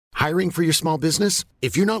Hiring for your small business?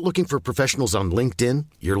 If you're not looking for professionals on LinkedIn,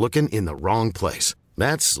 you're looking in the wrong place.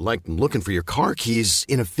 That's like looking for your car keys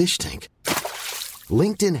in a fish tank.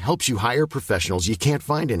 LinkedIn helps you hire professionals you can't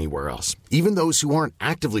find anywhere else, even those who aren't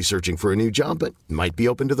actively searching for a new job but might be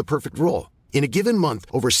open to the perfect role. In a given month,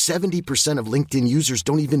 over 70% of LinkedIn users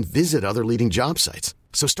don't even visit other leading job sites.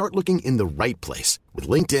 So start looking in the right place. With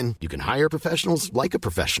LinkedIn, you can hire professionals like a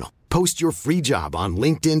professional. Post your free job on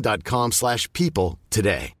linkedin.com/people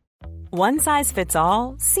today. One size fits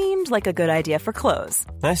all seemed like a good idea for clothes.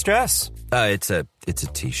 Nice dress. It's a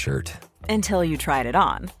t-shirt. Until you tried it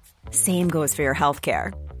on. Same goes for your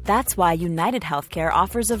healthcare. That's why United Healthcare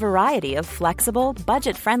offers a variety of flexible,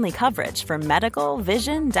 budget-friendly coverage for medical,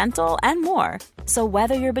 vision, dental, and more. So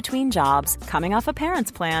whether you're between jobs, coming off a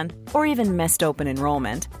parent's plan, or even missed open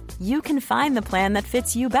enrollment, you can find the plan that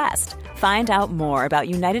fits you best. Find out more about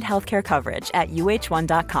United Healthcare coverage at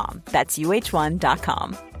uh1.com. That's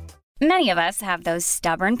uh1.com. Many of us have those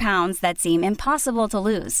stubborn pounds that seem impossible to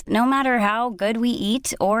lose, no matter how good we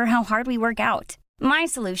eat or how hard we work out. My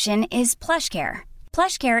solution is PlushCare.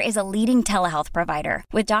 PlushCare is a leading telehealth provider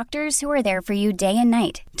with doctors who are there for you day and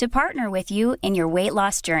night to partner with you in your weight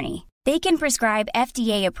loss journey. They can prescribe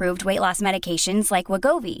FDA-approved weight loss medications like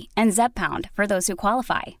Wegovy and Zepbound for those who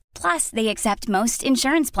qualify. Plus, they accept most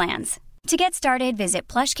insurance plans. To get started, visit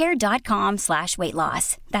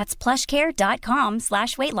plushcare.com/weightloss. That's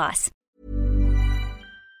plushcare.com/weightloss.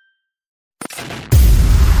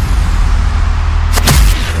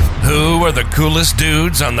 Who are the coolest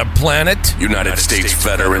dudes on the planet? United States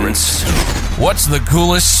veterans. What's the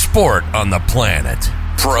coolest sport on the planet?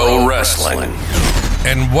 Pro wrestling.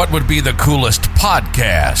 And what would be the coolest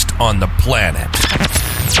podcast on the planet?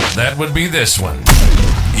 That would be this one.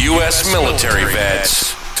 U.S. military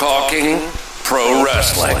vets talking pro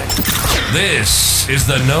wrestling. This is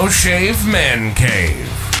the No Shave Man Cave.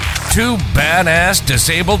 Two badass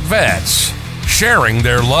disabled vets sharing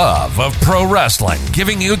their love of pro wrestling,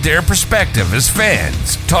 giving you their perspective as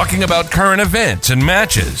fans, talking about current events and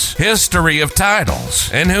matches, history of titles,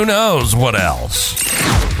 and who knows what else.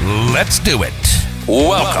 Let's do it.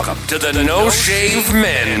 Welcome to the No Shave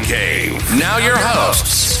Man Cave. Now your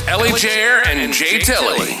hosts, Ellie Jair and Jay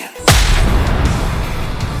Tilley.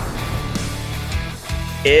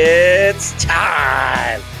 It's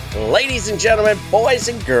time! Ladies and gentlemen, boys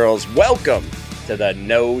and girls, welcome to the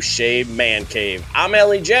No Shave Man Cave. I'm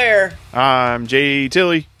Ellie Jair. I'm Jay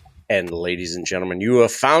Tilley. And ladies and gentlemen, you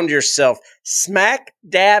have found yourself smack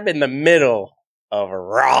dab in the middle of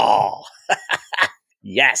Raw.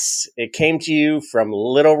 Yes, it came to you from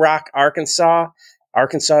Little Rock, Arkansas.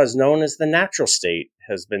 Arkansas is known as the natural state,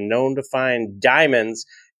 has been known to find diamonds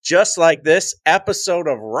just like this episode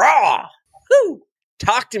of Raw. Woo!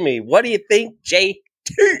 Talk to me. What do you think, JT?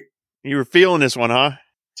 You were feeling this one, huh?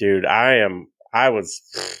 Dude, I am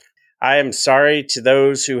sorry to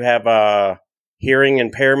those who have hearing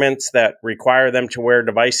impairments that require them to wear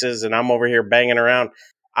devices, and I'm over here banging around.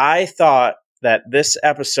 I thought that this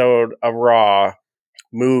episode of Raw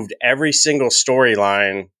moved every single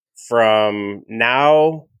storyline from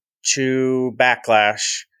now to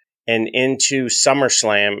Backlash and into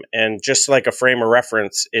SummerSlam. And just like a frame of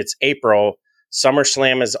reference, it's April.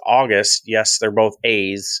 SummerSlam is August. Yes, they're both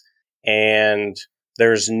A's. And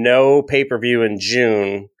there's no pay-per-view in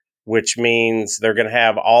June, which means they're going to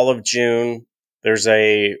have all of June. There's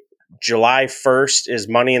a July 1st is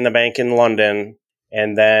Money in the Bank in London.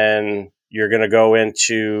 And then you're going to go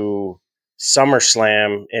into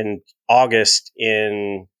SummerSlam in August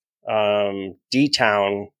in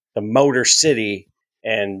D-Town, the Motor City.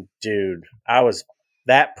 And dude,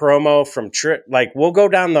 that promo from Trip, like, we'll go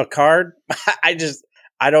down the card. I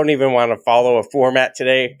don't even want to follow a format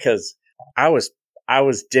today because I was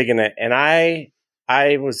digging it, and I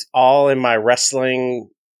was all in my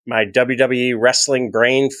WWE wrestling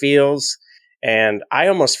brain feels, and I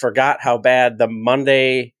almost forgot how bad the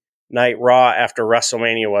Monday Night Raw after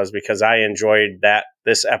WrestleMania was because I enjoyed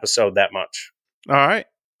this episode that much. All right,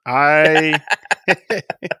 I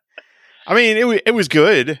mean, it was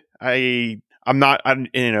good. It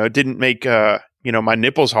didn't make my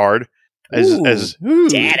nipples hard as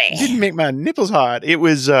daddy. Didn't make my nipples hard. It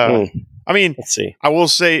was I mean, let's see. I will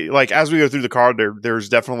say, like, as we go through the card, there's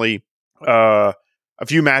definitely a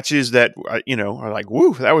few matches that are like,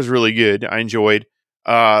 woo, that was really good. I enjoyed.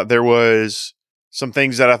 There was some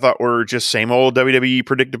things that I thought were just same old WWE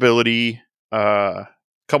predictability.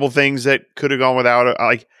 Couple things that could have gone without.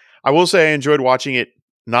 I will say I enjoyed watching it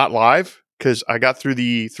not live because I got through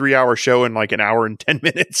the 3-hour show in like an hour and 10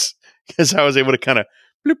 minutes because I was able to kind of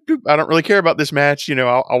bloop, bloop. I don't really care about this match.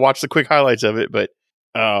 I'll watch the quick highlights of it, but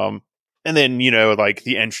And then, like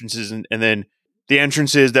the entrances and then the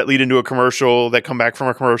entrances that lead into a commercial, that come back from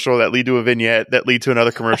a commercial, that lead to a vignette, that lead to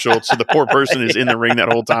another commercial. So the poor person is in the ring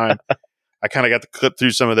that whole time. I kind of got to clip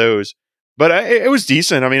through some of those. But it was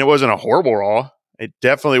decent. I mean, it wasn't a horrible Raw. It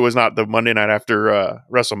definitely was not the Monday night after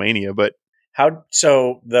WrestleMania. But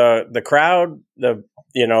so the crowd,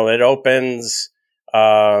 it opens,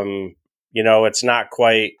 it's not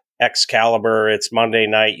quite Excalibur. It's Monday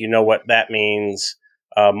night. You know what that means.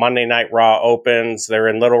 Monday Night Raw opens. They're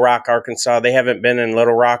in Little Rock, Arkansas. They haven't been in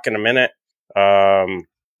Little Rock in a minute. And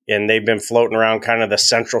they've been floating around kind of the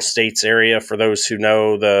Central States area. For those who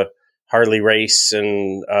know, the Harley Race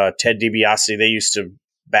and Ted DiBiase, they used to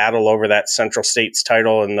battle over that Central States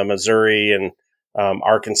title in the Missouri and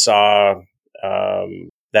Arkansas,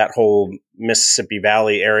 that whole Mississippi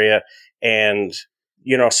Valley area. And,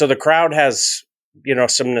 so the crowd has,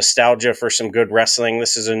 some nostalgia for some good wrestling.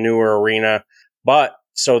 This is a newer arena. But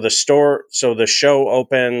so the show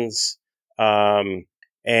opens, and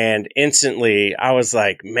instantly I was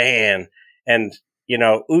like, man, and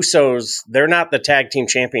Usos, they're not the tag team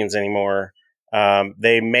champions anymore.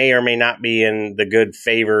 They may or may not be in the good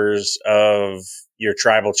favors of your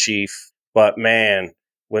tribal chief, but man,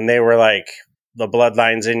 when they were like the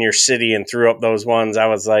bloodlines in your city and threw up those ones, I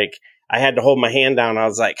was like, I had to hold my hand down. I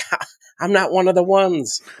was like, I'm not one of the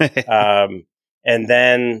ones. And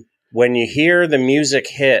then when you hear the music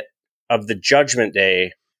hit of the Judgment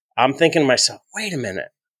Day, I'm thinking to myself, wait a minute.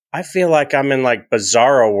 I feel like I'm in like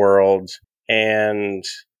Bizarro World and,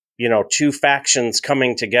 two factions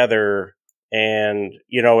coming together. And,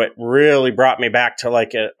 it really brought me back to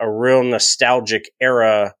like a real nostalgic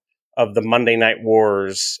era of the Monday Night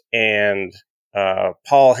Wars and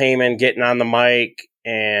Paul Heyman getting on the mic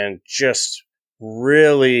and just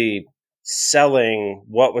really selling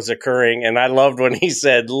what was occurring. And I loved when he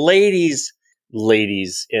said, ladies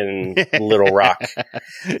in Little Rock.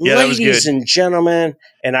 Yeah, that was good. Ladies and gentlemen.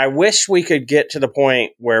 And I wish we could get to the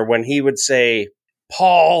point where when he would say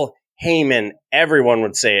Paul Heyman, everyone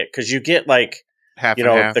would say it. Cause you get like, half and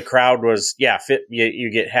half. The crowd was, you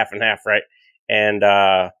get half and half, right? And,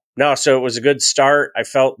 no, so it was a good start. I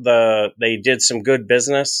felt they did some good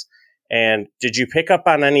business. And did you pick up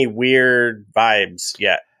on any weird vibes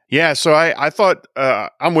yet? Yeah, so I thought,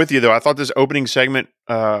 I'm with you though. I thought this opening segment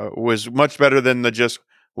was much better than the just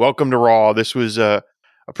welcome to Raw. This was a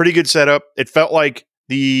pretty good setup. It felt like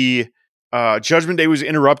the Judgment Day was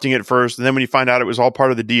interrupting at first, and then when you find out it was all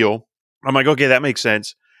part of the deal, I'm like, okay, that makes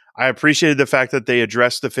sense. I appreciated the fact that they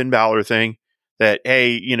addressed the Finn Balor thing, that,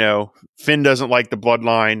 hey, Finn doesn't like the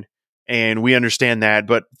bloodline, and we understand that,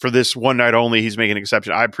 but for this one night only, he's making an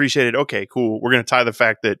exception. I appreciated, okay, cool. We're going to tie the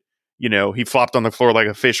fact that he flopped on the floor like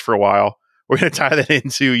a fish for a while. We're going to tie that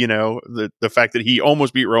into, the fact that he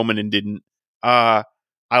almost beat Roman and didn't. I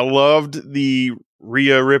loved the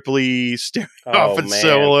Rhea Ripley staring off at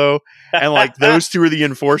Solo. And like those two are the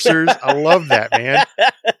enforcers. I love that, man.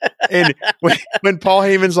 And when Paul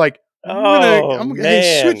Heyman's like, I'm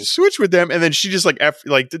gonna switch with them. And then she just like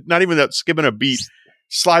not even that skipping a beat,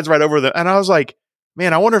 slides right over them. And I was like,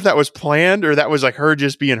 man, I wonder if that was planned or that was like her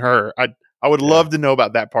just being her. I would love to know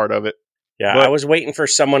about that part of it. Yeah, but I was waiting for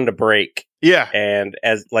someone to break. Yeah. And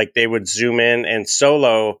as like they would zoom in, and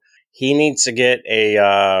Solo, he needs to get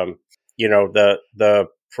an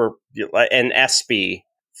ESPY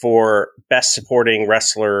for best supporting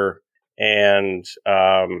wrestler. And,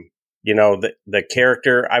 the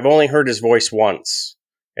character, I've only heard his voice once,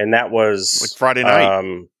 and that was like Friday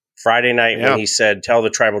night. Friday night when he said, tell the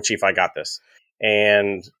tribal chief I got this.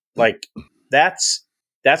 And like, that's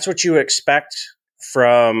what you expect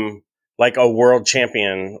from like a world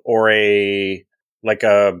champion or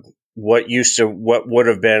what would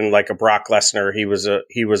have been like a Brock Lesnar. He was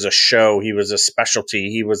a show. He was a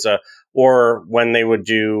specialty. Or when they would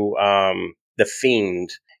do, the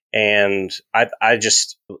Fiend. And I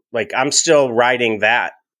just like, I'm still riding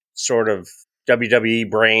that sort of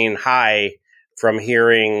WWE brain high from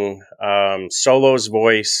hearing, Solo's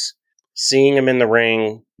voice, seeing him in the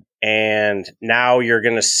ring. And now you're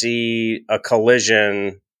going to see a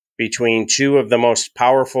collision between two of the most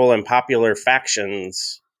powerful and popular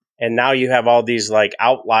factions. And now you have all these like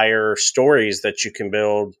outlier stories that you can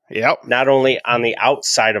build. Yep. Not only on the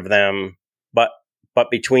outside of them, but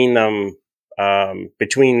between them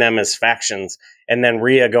as factions. And then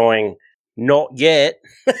Rhea going, not yet.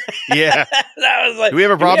 Yeah. I was like, do we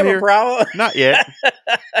have a problem here? Not yet.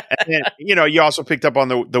 And then, you also picked up on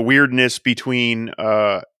the weirdness between,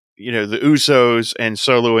 the Usos and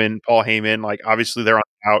Solo and Paul Heyman. Like, obviously they're on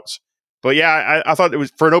the outs. But yeah, I thought it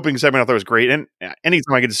was, for an opening segment, I thought it was great. And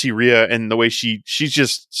anytime I get to see Rhea and the way she's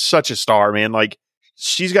just such a star, man. Like,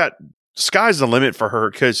 she's got sky's the limit for her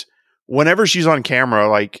because whenever she's on camera,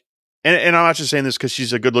 like, and I'm not just saying this because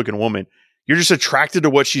she's a good looking woman. You're just attracted to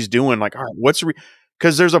what she's doing. Like, all right,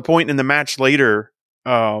 because there's a point in the match later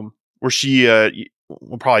where she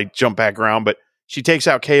will probably jump back around, but she takes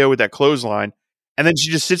out KO with that clothesline, and then she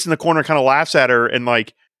just sits in the corner, kind of laughs at her, and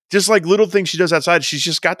like just like little things she does outside. She's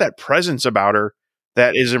just got that presence about her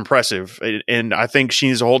that is impressive, and I think she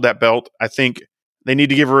needs to hold that belt. I think they need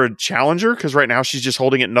to give her a challenger because right now she's just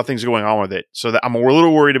holding it and nothing's going on with it. So I'm a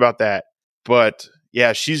little worried about that. But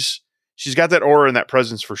yeah, she's got that aura and that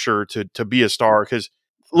presence for sure to be a star. Because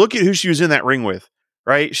look at who she was in that ring with,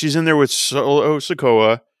 right? She's in there with Solo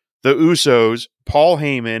Sikoa, the Usos, Paul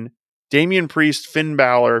Heyman, Damian Priest, Finn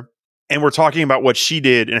Balor, and we're talking about what she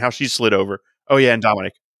did and how she slid over. Oh yeah, and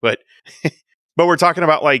Dominic. But but we're talking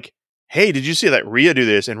about like, hey, did you see that Rhea do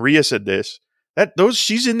this? And Rhea said this.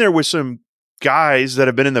 She's in there with some guys that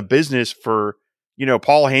have been in the business for,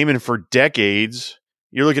 Paul Heyman for decades.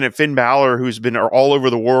 You're looking at Finn Balor, who's been all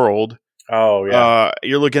over the world. Oh, yeah.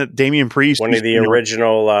 You're looking at Damian Priest. One of the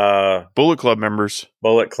original Bullet Club members.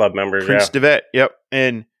 Prince Devitt, yep.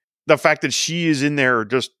 And the fact that she is in there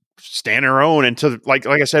just standing her own, and to like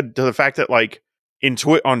I said, to the fact that like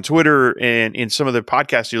on Twitter and in some of the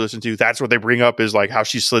podcasts you listen to, that's what they bring up is like how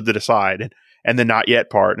she slid to the side and the not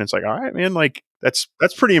yet part. And it's like, all right, man, like that's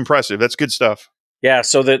pretty impressive. That's good stuff. Yeah.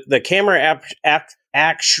 So the camera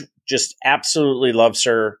just absolutely loves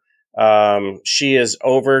her. She is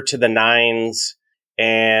over to the nines,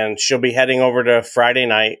 and she'll be heading over to Friday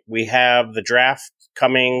night. We have the draft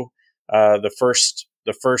coming. The first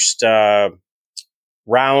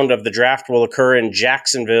round of the draft will occur in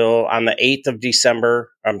Jacksonville on the 8th of December.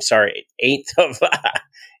 I'm sorry, 8th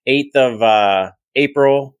of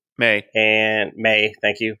April. May.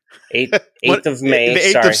 Thank you. 8th of May.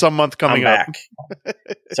 The 8th of some month coming up.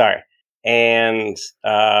 Sorry. And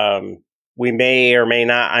we may or may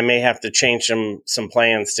not, I may have to change some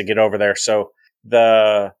plans to get over there. So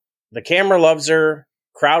the camera loves her.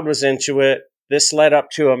 Crowd was into it. This led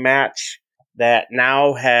up to a match that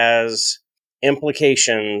now has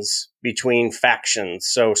implications between factions.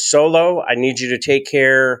 So Solo, I need you to take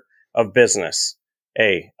care of business.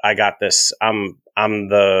 Hey, I got this. I'm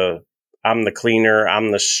the cleaner.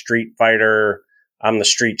 I'm the street fighter. I'm the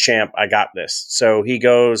street champ. I got this. So he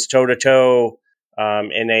goes toe to toe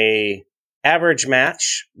in a average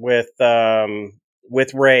match with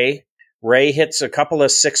Ray. Ray hits a couple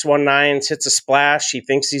of 619s, hits a splash. He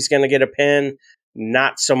thinks he's going to get a pin.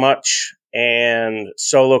 Not so much. And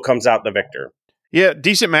Solo comes out the victor. Yeah,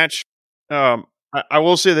 decent match. I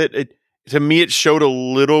will say that to me, it showed a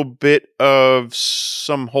little bit of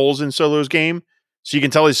some holes in Solo's game. So you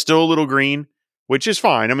can tell he's still a little green, which is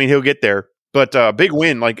fine. I mean, he'll get there. But big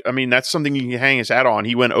win. Like, I mean, that's something you can hang his hat on.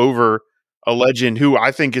 He went over a legend who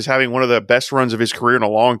I think is having one of the best runs of his career in a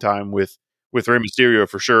long time with Rey Mysterio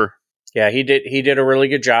for sure. Yeah, he did a really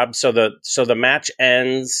good job. So the match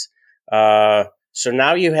ends. So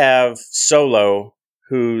now you have Solo,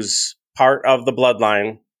 who's part of the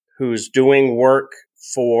bloodline, who's doing work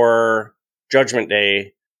for Judgment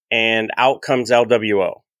Day, and out comes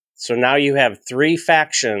LWO. So now you have three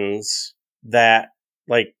factions that,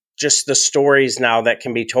 like, just the stories now that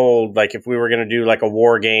can be told. Like, if we were going to do like a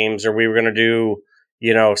War Games, or we were going to do,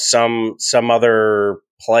 some other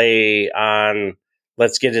play on,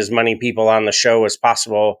 let's get as many people on the show as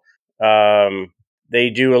possible. They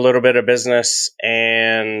do a little bit of business,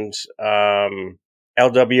 and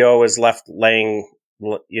LWO is left laying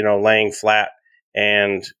flat.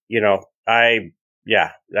 And,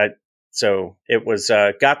 so it was,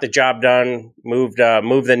 got the job done, moved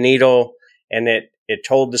the needle, and it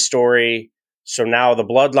told the story. So now the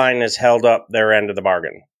bloodline has held up their end of the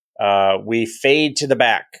bargain. We fade to the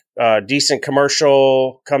back. Decent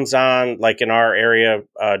commercial comes on, like in our area,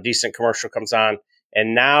 decent commercial comes on.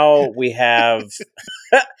 And now we have...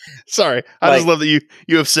 Sorry, I just love that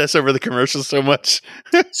you obsess over the commercials so much.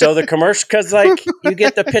 So the commercial, because like you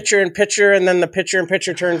get the picture-in-picture, and then the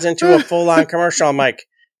picture-in-picture turns into a full-on commercial. I'm like,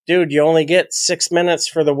 dude, you only get 6 minutes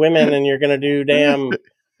for the women, and you're going to do damn...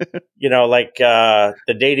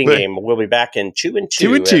 the dating game. We'll be back in 2 and 2.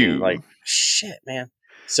 2 and 2. And like, shit, man.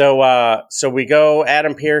 So we go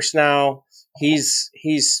Adam Pearce now. He's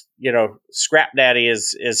Scrap Daddy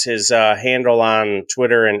is his handle on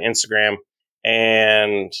Twitter and Instagram,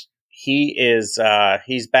 and he's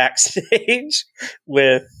backstage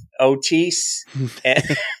with Otis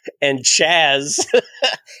and Chaz.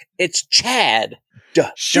 It's Chad.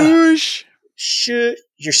 Shush. Shush.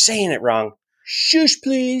 You're saying it wrong. Shush,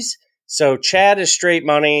 please. So Chad is straight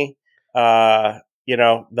money. The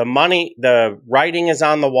money, the writing is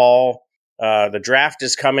on the wall. The draft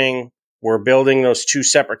is coming. we're building those two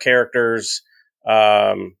separate characters.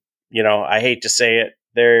 I hate to say it,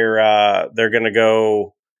 they're going to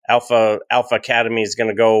go Alpha Academy is going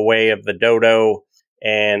to go away of the Dodo,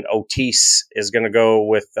 and Otis is going to go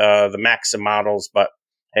with the Maxim models. But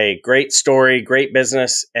hey, great story, great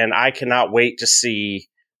business, and I cannot wait to see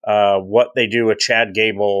what they do with Chad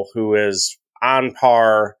Gable, who is on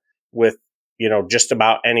par with just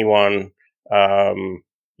about anyone.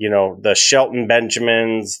 The Shelton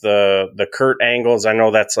Benjamins, the Kurt Angles. I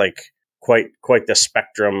know that's like quite the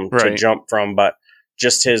spectrum to jump from, but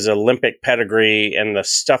just his Olympic pedigree and the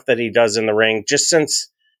stuff that he does in the ring, just since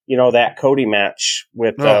that Cody match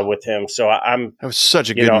with him. So that was such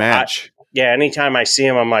a good match. Anytime I see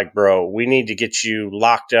him, I'm like, bro, we need to get you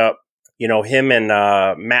locked up. Him and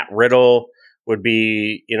Matt Riddle would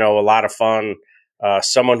be a lot of fun.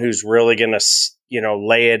 Someone who's really gonna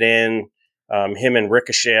lay it in. Him and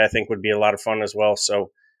Ricochet, I think, would be a lot of fun as well.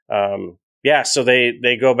 So, so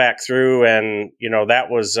they go back through, and that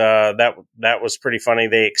was pretty funny.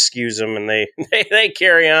 They excuse him and they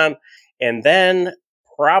carry on, and then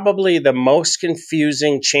probably the most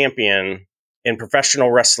confusing champion in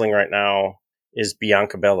professional wrestling right now is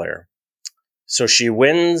Bianca Belair. So she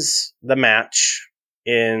wins the match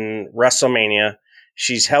in WrestleMania.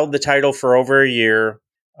 She's held the title for over a year.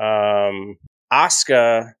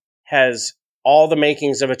 Asuka has all the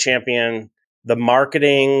makings of a champion, the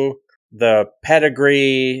marketing, the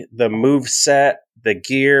pedigree, the move set, the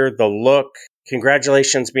gear, the look.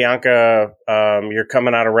 Congratulations, Bianca. You're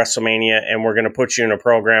coming out of WrestleMania, and we're going to put you in a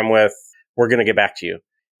program we're going to get back to you.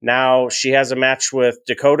 Now she has a match with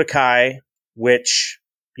Dakota Kai, which,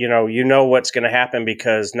 what's going to happen,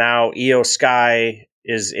 because now Io Sky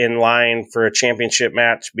is in line for a championship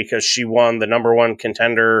match because she won the number one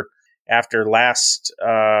contender after last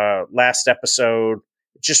episode.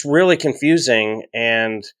 Just really confusing,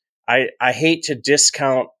 and I hate to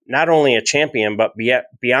discount not only a champion but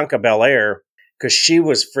Bianca Belair, because she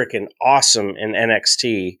was freaking awesome in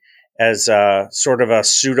NXT as sort of a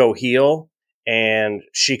pseudo heel, and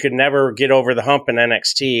she could never get over the hump in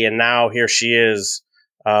NXT, and now here she is,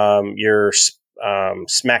 your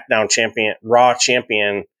SmackDown champion, Raw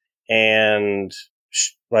champion, and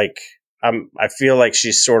I feel like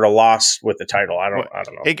she's sort of lost with the title. I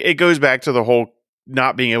don't know. It goes back to the whole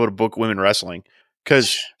not being able to book women wrestling,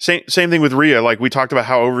 because same thing with Rhea. Like, we talked about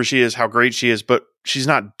how over she is, how great she is, but she's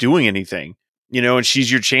not doing anything, and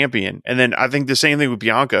she's your champion. And then I think the same thing with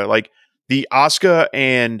Bianca. Like, the Asuka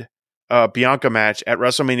and Bianca match at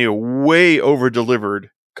WrestleMania way over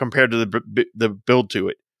delivered compared to the build to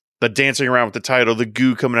it. The dancing around with the title, the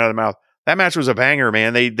goo coming out of the mouth. That match was a banger,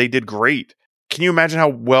 man. They did great. Can you imagine how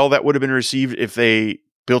well that would have been received if they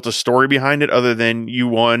built a story behind it, other than you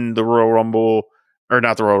won the Royal Rumble, or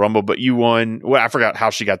not the Royal Rumble, but you won. Well, I forgot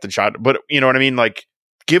how she got the shot, but you know what I mean? Like,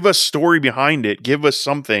 give us story behind it. Give us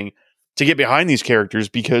something to get behind these characters,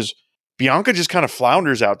 because Bianca just kind of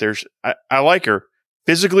flounders out there. I like her.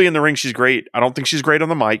 Physically in the ring, she's great. I don't think she's great on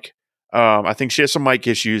the mic. I think she has some mic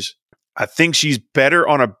issues. I think she's better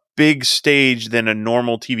on a big stage than a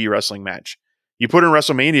normal TV wrestling match. You put her in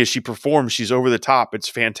WrestleMania, she performs. She's over the top. It's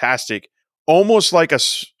fantastic. Almost like a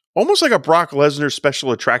Brock Lesnar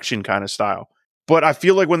special attraction kind of style. But I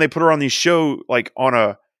feel like when they put her on these show, like on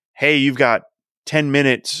a, hey, you've got 10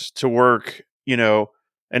 minutes to work, an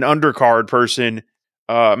undercard person,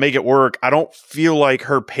 make it work. I don't feel like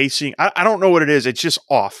her pacing. I don't know what it is. It's just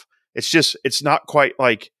off. It's not quite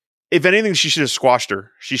like, if anything, she should have squashed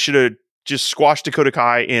her. She should have just squashed Dakota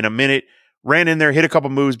Kai in a minute, ran in there, hit a couple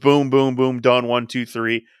moves, boom, boom, boom, done, 1, 2,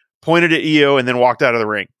 3, pointed at Io, and then walked out of the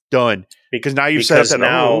ring. Done. Because now you've set up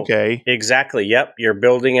that, okay. Exactly. Yep. You're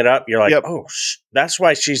building it up. You're like, that's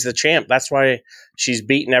why she's the champ. That's why she's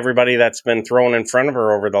beaten everybody that's been thrown in front of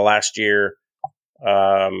her over the last year.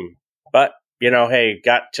 But, hey,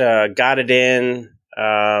 got it in.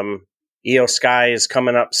 Io Sky is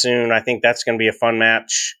coming up soon. I think that's going to be a fun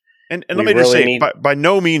match. And let me just say, by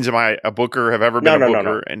no means am I a booker, have ever been a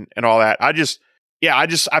booker. And all that.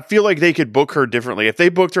 I feel like they could book her differently. If they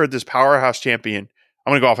booked her at this powerhouse champion,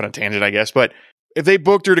 I'm going to go off on a tangent, I guess. But if they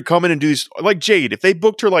booked her to come in and do this, like Jade, if they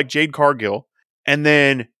booked her like Jade Cargill, and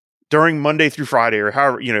then during Monday through Friday, or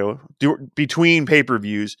however, between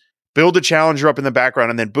pay-per-views, build a challenger up in the background,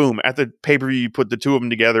 and then boom, at the pay-per-view, you put the two of them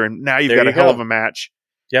together, and now you've got a hell of a match.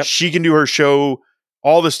 Yep. She can do her show,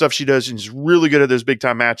 all the stuff she does, and she's really good at those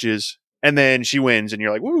big-time matches, and then she wins, and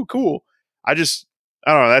you're like, woo, cool. I don't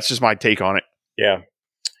know, that's just my take on it. Yeah.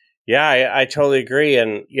 Yeah, I totally agree.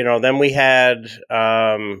 And, then we had,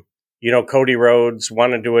 Cody Rhodes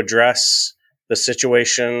wanted to address the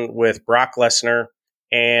situation with Brock Lesnar.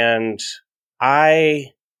 And I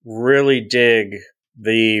really dig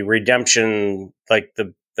the redemption, like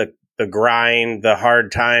the grind, the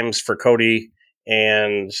hard times for Cody.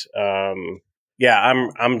 And I'm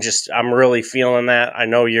really feeling that. I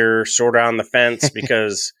know you're sort of on the fence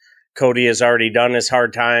because Cody has already done his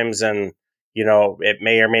hard times, and it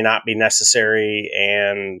may or may not be necessary.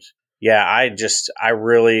 And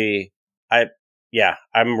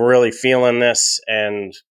I'm really feeling this,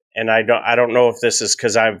 and I don't know if this is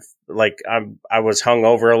because I was hung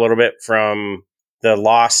over a little bit from the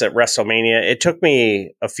loss at WrestleMania. It took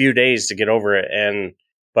me a few days to get over it,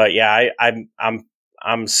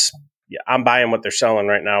 I'm buying what they're selling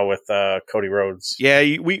right now with Cody Rhodes.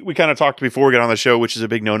 Yeah, we kind of talked before we got on the show, which is a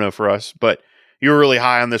big no-no for us. But you were really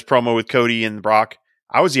high on this promo with Cody and Brock.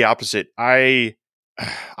 I was the opposite. I'm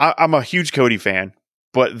a huge Cody fan,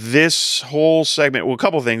 but this whole segment, well, a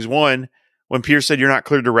couple things. One, when Pierce said you're not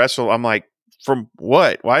cleared to wrestle, I'm like, from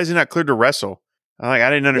what? Why is he not cleared to wrestle? I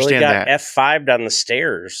didn't understand that. F5'd on the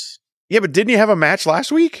stairs. Yeah, but didn't he have a match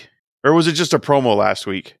last week? Or was it just a promo last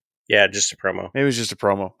week? Yeah, just a promo. Maybe it was just a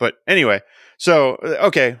promo. But anyway, so,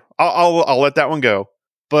 okay, I'll let that one go.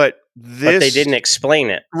 But they didn't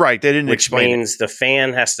explain it. Right, they didn't explain it. Which means the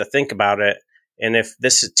fan has to think about it. And if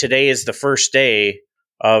today is the first day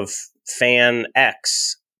of Fan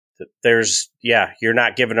X, you're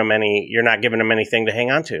not giving them anything to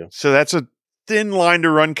hang on to. So that's a thin line to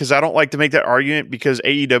run, because I don't like to make that argument, because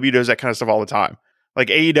AEW does that kind of stuff all the time. Like,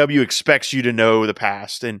 AEW expects you to know the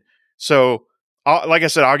past. And so, like I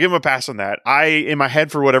said, I'll give him a pass on that. I, in my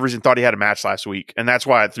head, for whatever reason, thought he had a match last week, and that's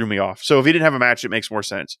why it threw me off. So if he didn't have a match, it makes more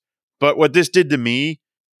sense. But what this did to me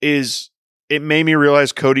is it made me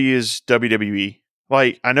realize Cody is WWE.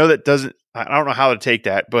 Like, I know that I don't know how to take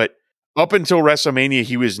that, but up until WrestleMania,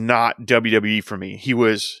 he was not WWE for me. He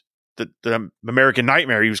was the American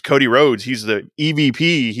Nightmare. He was Cody Rhodes. He's the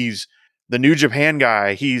EVP. He's the New Japan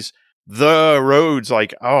guy. He's the Rhodes.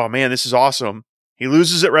 Like, oh man, this is awesome. He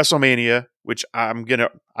loses at WrestleMania, which I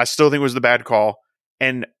still think was the bad call.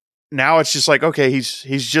 And now it's just like, okay, he's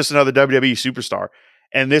just another WWE superstar.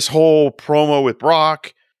 And this whole promo with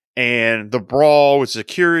Brock and the brawl with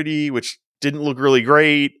security, which didn't look really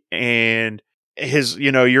great, and his,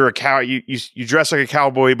 you're a cow, you dress like a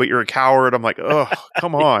cowboy, but you're a coward. I'm like, oh,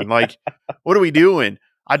 come on. Like, what are we doing?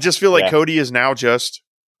 I just feel like Cody is now just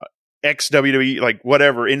ex-WWE, like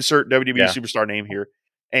whatever, insert WWE superstar name here.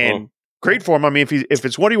 And great for him. I mean, if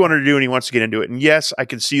it's what he wanted to do and he wants to get into it. And yes, I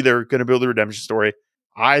can see they're going to build a redemption story.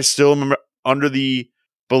 I still am under the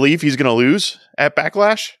belief he's going to lose at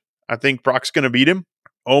Backlash. I think Brock's going to beat him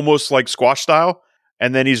almost like squash style.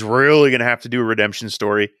 And then he's really going to have to do a redemption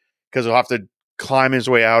story, because he'll have to climb his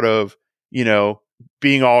way out of,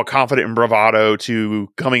 being all confident and bravado to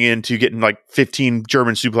coming into getting like 15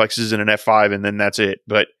 German suplexes and an F5, and then that's it.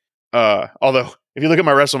 But although if you look at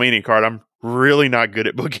my WrestleMania card, I'm really not good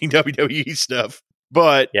at booking WWE stuff.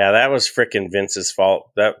 But yeah, that was freaking Vince's fault.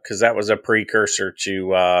 Because that was a precursor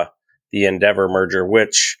to the Endeavor merger,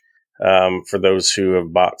 which for those who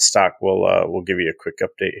have bought stock, we'll give you a quick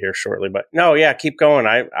update here shortly. But no, yeah, keep going.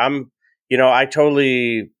 I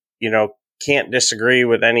totally, can't disagree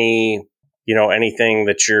with anything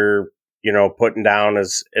that you're, putting down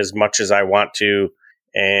as much as I want to.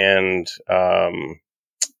 And,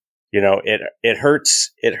 it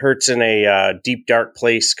hurts in a deep, dark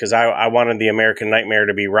place, because I wanted the American Nightmare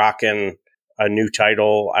to be rocking a new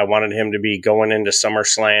title. I wanted him to be going into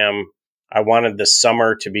SummerSlam. I wanted the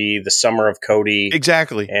summer to be the summer of Cody.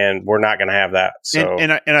 Exactly. And we're not going to have that. So,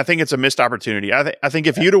 and I think it's a missed opportunity. I think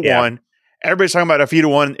if you'd have won, everybody's talking about if you'd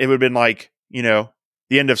have won, it would have been like, the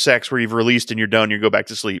end of sex, where you've released and you're done, you go back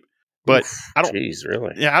to sleep. But I don't. Jeez,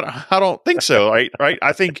 really? Yeah, I don't think so. Right.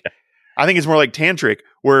 I think it's more like tantric,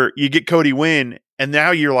 where you get Cody win, and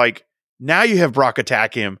now you're like, now you have Brock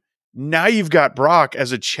attack him. Now you've got Brock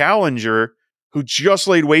as a challenger who just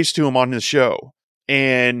laid waste to him on the show.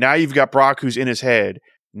 And now you've got Brock who's in his head.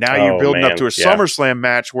 Now you're building up to a SummerSlam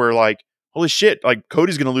match where, like, holy shit, like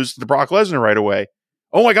Cody's going to lose to Brock Lesnar right away.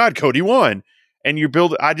 Oh my God, Cody won. And you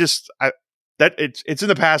build, it's in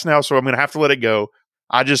the past now, so I'm going to have to let it go.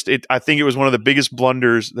 I think it was one of the biggest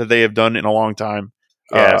blunders that they have done in a long time.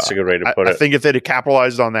 Yeah, that's a good way to put it. I think if they'd have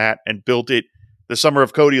capitalized on that and built it, the summer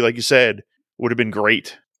of Cody, like you said, would have been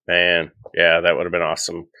great. Man, yeah, that would have been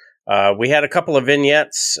awesome. We had a couple of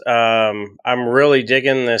vignettes. I'm really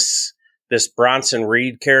digging this Bronson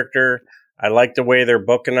Reed character. I like the way they're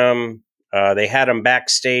booking him. They had him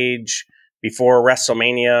backstage before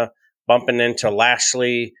WrestleMania, bumping into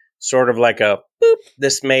Lashley, sort of like a boop,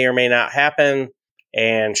 this may or may not happen,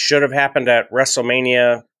 and should have happened at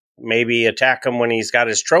WrestleMania. Maybe attack him when he's got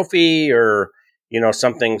his trophy, or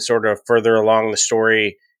something sort of further along the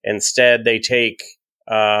story. Instead, they take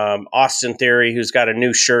Austin Theory, who's got a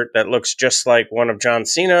new shirt that looks just like one of John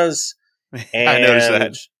Cena's, and I noticed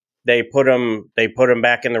that. they put him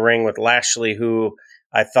back in the ring with Lashley, who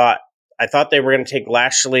I thought they were going to take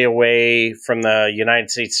Lashley away from the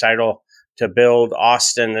United States title to build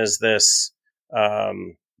Austin as this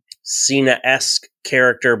Cena-esque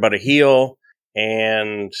character, but a heel.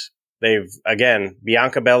 And they've, again,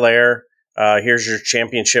 Bianca Belair, here's your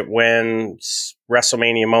championship win,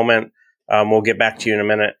 WrestleMania moment. We'll get back to you in a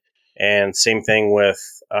minute. And same thing with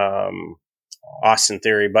Austin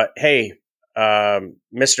Theory. But hey,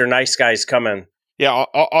 Mr. Nice Guy's coming. Yeah,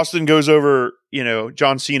 Austin goes over,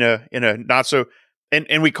 John Cena in a not so,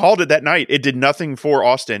 and we called it that night. It did nothing for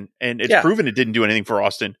Austin, and it's proven it didn't do anything for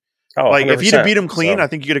Austin. Oh, like 100%. if he'd have beat him clean, I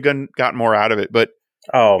think you could have gotten more out of it. But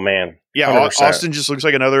oh man, yeah, 100%. Austin just looks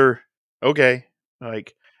like another okay.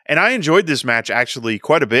 And I enjoyed this match actually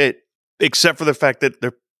quite a bit, except for the fact that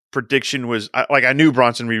the prediction was I knew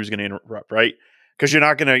Bronson Reed was going to interrupt, right? Because you're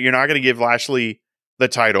not gonna give Lashley the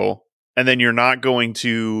title, and then you're not going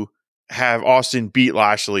to have Austin beat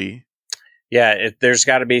Lashley. Yeah, there's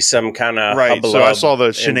got to be some kind of right. So I saw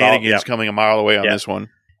the shenanigans coming a mile away on this one.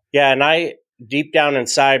 Yeah, and I deep down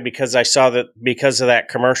inside, because I saw that because of that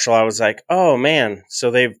commercial, I was like, oh man,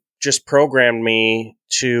 so they've just programmed me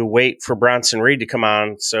to wait for Bronson Reed to come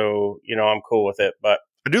on. So I'm cool with it. But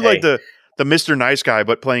I do like the Mr. Nice Guy,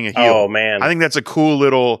 but playing a heel. Oh man, I think that's a cool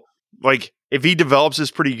little if he develops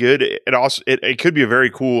this pretty good, it could be a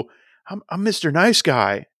very cool. I'm Mr. Nice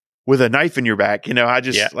Guy with a knife in your back. I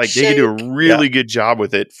just they could do a really good job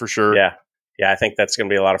with it for sure. Yeah. I think that's going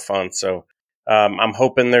to be a lot of fun. So I'm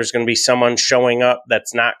hoping there's going to be someone showing up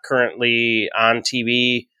that's not currently on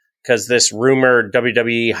TV, because this rumored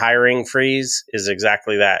WWE hiring freeze is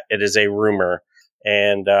exactly that. It is a rumor,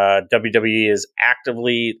 and WWE is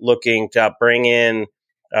actively looking to bring in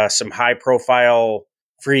some high profile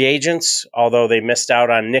free agents, although they missed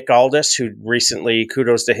out on Nick Aldis, who recently,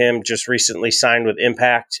 kudos to him, just recently signed with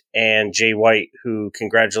Impact, and Jay White, who,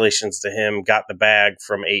 congratulations to him, got the bag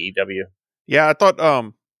from AEW. Yeah, I thought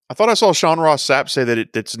I saw Sean Ross Sapp say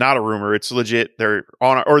that it's not a rumor, it's legit. They're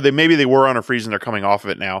on, maybe they were on a freeze and they're coming off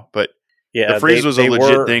of it now. But yeah, the freeze was a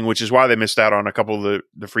legit thing, which is why they missed out on a couple of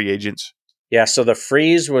the free agents. Yeah, so the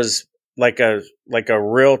freeze was like a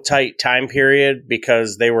real tight time period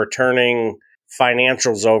because they were turning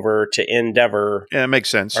financials over to Endeavor. Yeah, it makes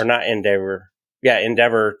sense. Or not Endeavor. Yeah,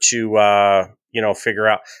 Endeavor to figure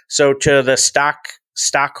out. So to the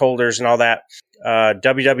stockholders and all that,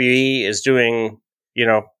 WWE is doing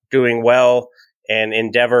well, and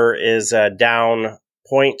Endeavor is down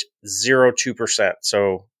 0.02%.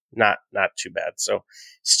 So not too bad. So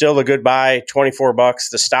still a good buy, $24.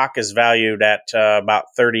 The stock is valued at about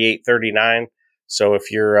 $38.39. So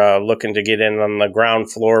if you're looking to get in on the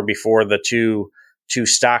ground floor before the two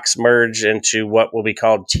stocks merge into what will be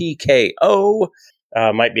called TKO,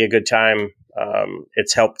 might be a good time.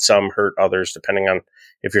 It's helped some, hurt others, depending on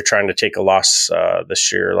if you're trying to take a loss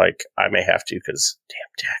this year, like I may have to, because damn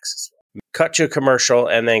taxes. Cut to a commercial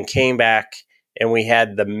and then came back, and we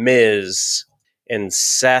had The Miz and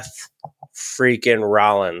Seth freaking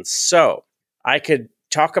Rollins. So I could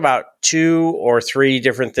talk about 2 or 3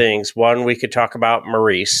 different things. 1, we could talk about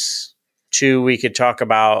Maurice. 2, we could talk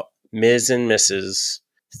about Miz and Mrs.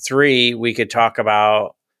 3, we could talk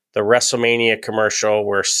about the WrestleMania commercial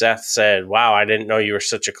where Seth said, wow, I didn't know you were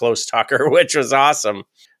such a close talker, which was awesome.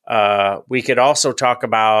 We could also talk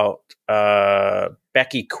about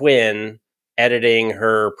Becky Quinn editing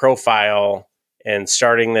her profile and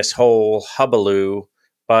starting this whole hubbaloo.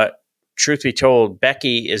 But truth be told,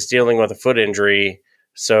 Becky is dealing with a foot injury.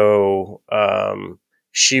 So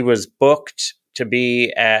she was booked to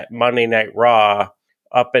be at Monday Night Raw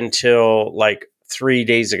up until 3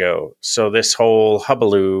 days ago. So this whole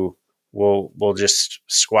hubbaloo will just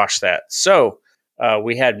squash that. So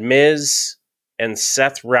we had Miz and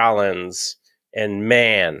Seth Rollins, and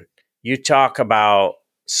man, you talk about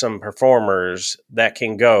some performers that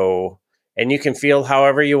can go, and you can feel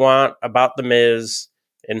however you want about the Miz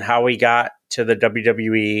and how he got to the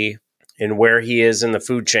WWE and where he is in the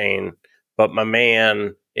food chain. But my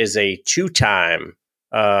man is a 2-time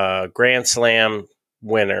Grand Slam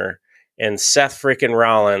winner, and Seth freaking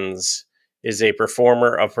Rollins is a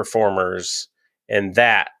performer of performers. And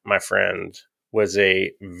that, my friend, was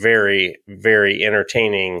a very, very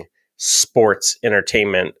entertaining sports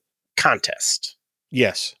entertainment contest.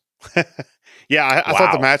 Yes. Yeah, I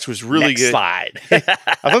thought the match was really good. Slide. I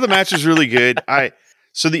thought the match was really good.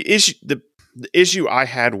 So the issue I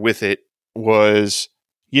had with it was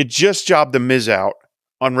you just jobbed the Miz out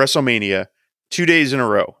on WrestleMania 2 days in a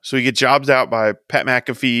row. So he gets jobbed out by Pat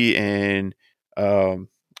McAfee and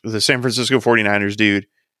the San Francisco 49ers dude.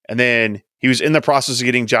 And then he was in the process of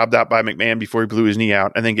getting jobbed out by McMahon before he blew his knee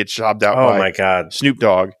out, and then gets jobbed out by my God. Snoop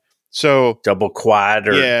Dogg. So double quad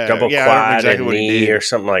or double quad I don't know exactly and knee or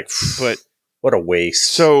something like. But what a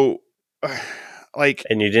waste. So,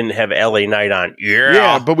 and you didn't have LA Knight on.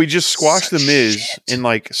 Yeah, but we just squashed the Miz in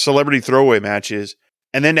like celebrity throwaway matches,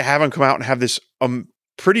 and then to have him come out and have this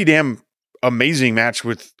pretty damn amazing match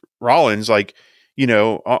with Rollins, like, you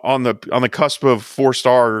know, on the cusp of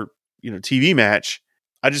 4-star, you know, TV match.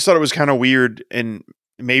 I just thought it was kind of weird, and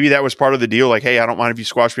maybe that was part of the deal. Like, hey, I don't mind if you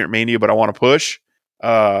squash me at Mania, but I want to push.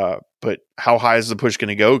 But how high is the push going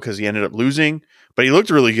to go? Because he ended up losing, but he looked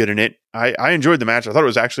really good in it. I enjoyed the match. I thought it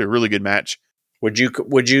was actually a really good match. Would you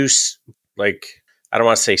like, I don't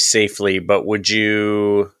want to say safely, but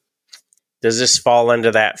does this fall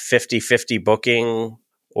into that 50-50 booking,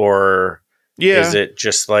 or is it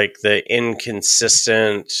just like the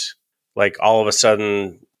inconsistent, like all of a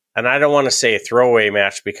sudden, and I don't want to say a throwaway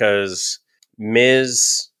match because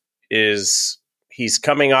Miz he's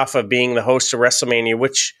coming off of being the host of WrestleMania,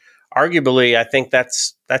 which arguably I think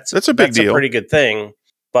that's a big deal. A pretty good thing.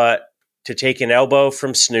 But to take an elbow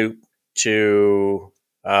from Snoop, to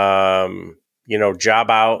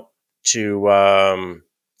job out to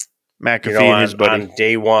McAfee and his buddy on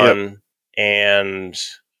day one, and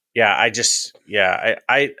I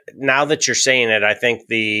now that you're saying it, I think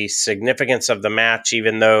the significance of the match,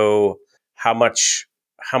 even though how much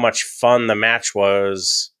fun the match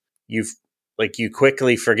was, you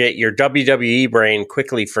quickly forget, your WWE brain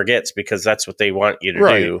quickly forgets because that's what they want you to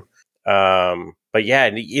do. But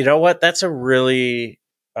yeah, you know what? That's a really,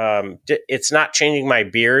 it's not changing my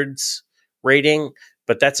beard's rating,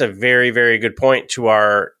 but that's a very, very good point to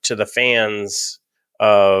the fans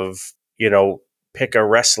of, you know, pick a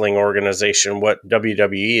wrestling organization, what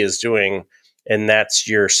WWE is doing. And that's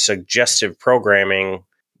your suggestive programming,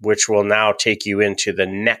 which will now take you into the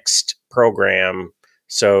next program.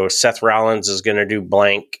 So Seth Rollins is going to do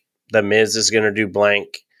blank. The Miz is going to do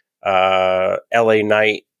blank. LA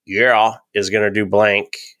Knight, is going to do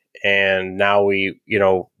blank. And now we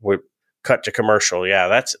cut to commercial.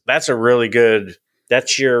 Yeah, that's a really good.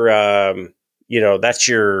 That's your that's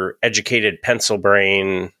your educated pencil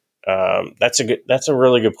brain. That's a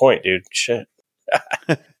really good point, dude. Shit.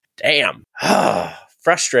 Damn.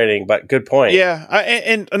 Frustrating, but good point. Yeah,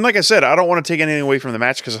 and like I said, I don't want to take anything away from the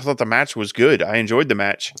match because I thought the match was good. I enjoyed the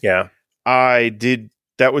match. Yeah, I did.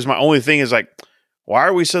 That was my only thing. Is like, why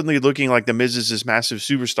are we suddenly looking like the Miz is this massive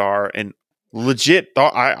superstar? And legit,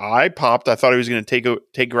 thought I popped. I thought he was going to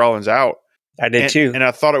take Rollins out. I did too, and I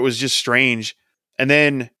thought it was just strange. And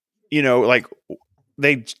then like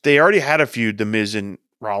they already had a feud, the Miz and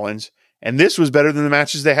Rollins. And this was better than the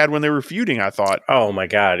matches they had when they were feuding, I thought. Oh, my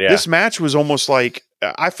God, yeah. This match was almost like,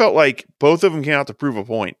 I felt like both of them came out to prove a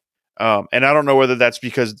point. And I don't know whether that's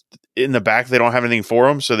because in the back they don't have anything for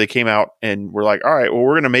them, so they came out and were like, all right, well,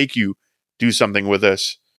 we're going to make you do something with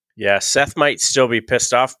us. Yeah, Seth might still be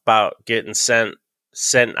pissed off about getting sent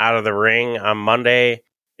out of the ring on Monday.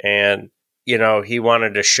 And, he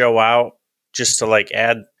wanted to show out just to, like,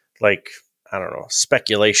 add, like, I don't know,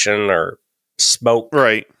 speculation or smoke.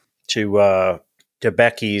 Right. To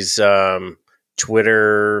Becky's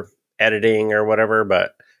Twitter editing or whatever,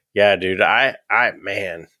 but yeah, dude,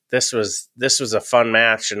 man, this was a fun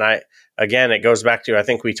match, and it goes back to, I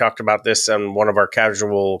think we talked about this on one of our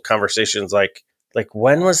casual conversations, like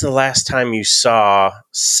when was the last time you saw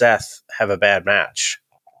Seth have a bad match?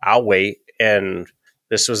 I'll wait, and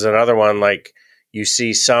this was another one. Like, you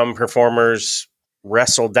see some performers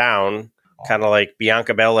wrestle down, kind of like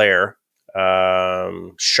Bianca Belair.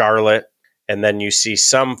 Charlotte, and then you see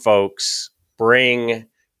some folks bring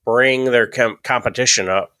their competition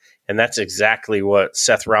up, and that's exactly what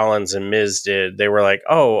Seth Rollins and Miz did. They were like,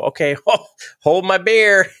 "Oh, okay, hold my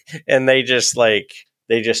beer," and they just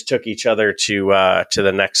took each other to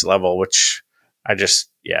the next level, which it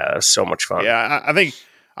was so much fun. Yeah, I think,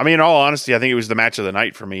 in all honesty, I think it was the match of the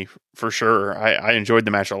night for me, for sure. I enjoyed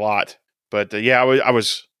the match a lot, but I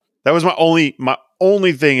was that was my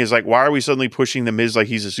only thing is, like, why are we suddenly pushing the Miz like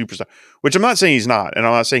he's a superstar? Which I'm not saying he's not, and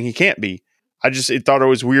I'm not saying he can't be. I just thought it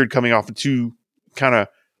was weird coming off of two kind of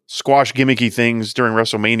squash gimmicky things during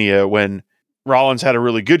WrestleMania when Rollins had a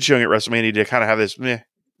really good showing at WrestleMania to kind of have this meh.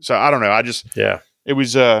 So I don't know. It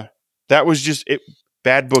was that was just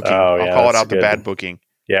bad booking. I'll call it out the bad booking.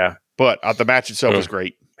 Yeah, but the match itself was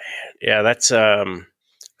great. Yeah, that's I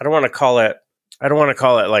don't want to call it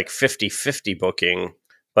like 50-50 booking.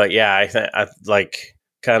 But yeah, I like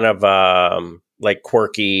kind of like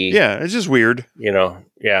quirky. Yeah, it's just weird.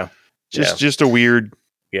 Yeah. Just a weird.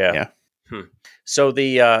 Yeah. So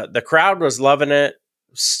the crowd was loving it.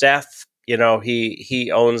 Seth,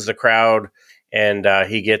 he owns the crowd, and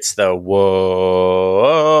he gets the whoa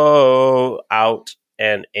out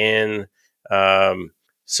and in.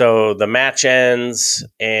 So the match ends,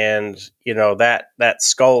 and that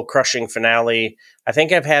skull crushing finale. I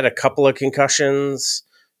think I've had a couple of concussions.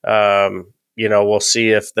 We'll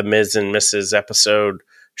see if the Miz and Mrs. episode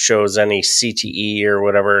shows any CTE or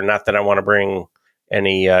whatever. Not that I want to bring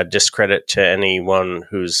any discredit to anyone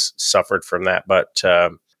who's suffered from that, but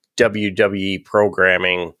WWE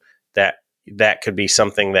programming, that could be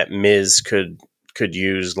something that Miz could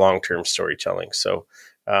use long-term storytelling. So,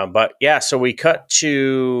 so we cut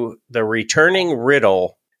to the returning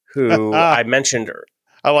Riddle, who I mentioned.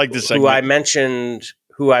 I like this segment.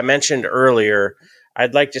 Who I mentioned earlier.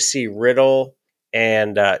 I'd like to see Riddle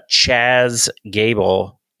and Chaz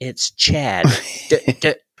Gable. It's Chad.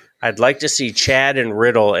 I'd like to see Chad and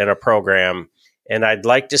Riddle in a program, and I'd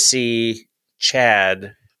like to see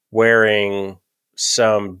Chad wearing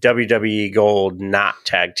some WWE gold, not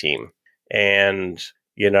tag team. And,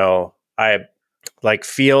 I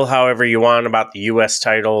feel however you want about the US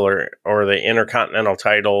title or the Intercontinental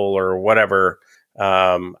title or whatever.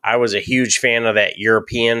 I was a huge fan of that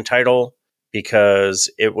European title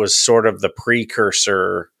because it was sort of the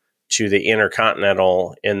precursor to the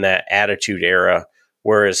Intercontinental in that Attitude Era.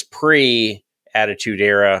 Whereas pre-Attitude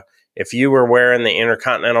Era, if you were wearing the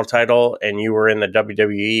Intercontinental title and you were in the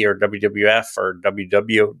WWE or WWF or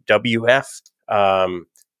WWF,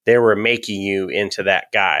 they were making you into that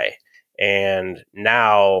guy. And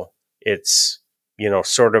now it's,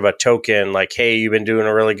 sort of a token like, hey, you've been doing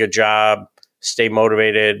a really good job. Stay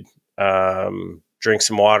motivated. Drink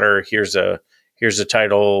some water. Here's a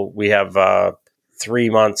title. We have 3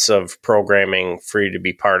 months of programming for you to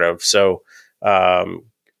be part of. So,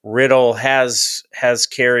 Riddle has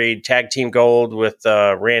carried tag team gold with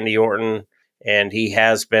Randy Orton, and he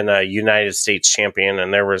has been a United States champion.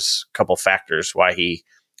 And there was a couple factors why he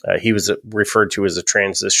was referred to as a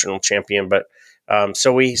transitional champion. But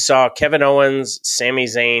so we saw Kevin Owens, Sami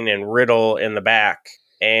Zayn, and Riddle in the back,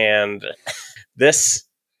 and this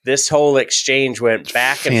whole exchange went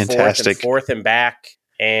back and forth and back.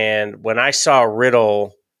 And when I saw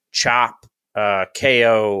Riddle chop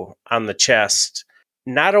KO on the chest,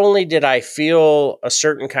 not only did I feel a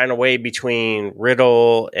certain kind of way between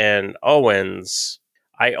Riddle and Owens,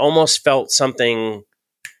 I almost felt something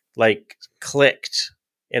like clicked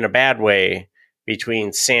in a bad way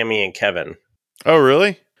between Sammy and Kevin. Oh,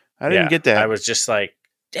 really? I didn't get that. I was just like,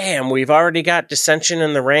 damn, we've already got dissension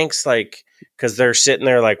in the ranks, because they're sitting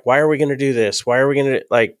there like, why are we going to do this? Why are we going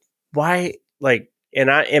to, why?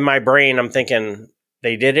 In my brain, I'm thinking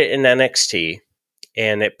they did it in NXT,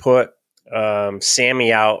 and it put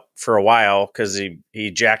Sammy out for a while because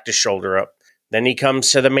he jacked his shoulder up. Then he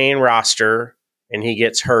comes to the main roster, and he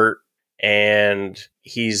gets hurt, and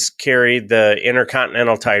he's carried the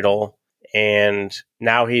Intercontinental title, and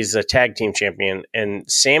now he's a tag team champion. And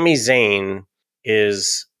Sami Zayn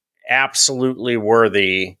is absolutely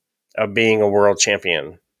worthy of being a world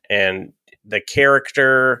champion. And the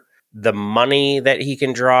character, the money that he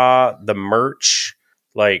can draw, the merch,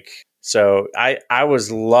 so I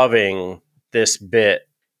was loving this bit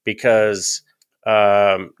because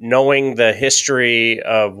knowing the history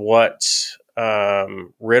of what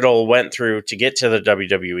Riddle went through to get to the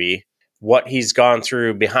WWE, what he's gone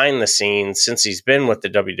through behind the scenes since he's been with the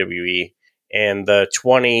WWE, and the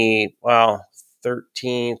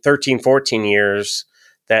 14 years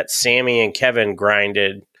that Sammy and Kevin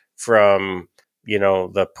grinded from,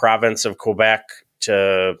 the province of Quebec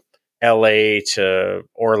to LA to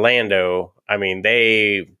Orlando. I mean,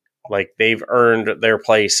 they've earned their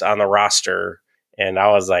place on the roster. And I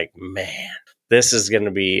was like, man, this is going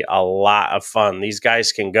to be a lot of fun. These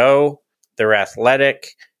guys can go, they're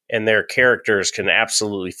athletic, and their characters can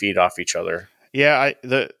absolutely feed off each other. Yeah,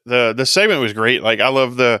 the segment was great. I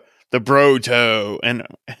love the bro toe, and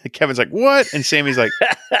Kevin's like, what? And Sammy's like,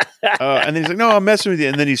 and then he's like, no, I'm messing with you.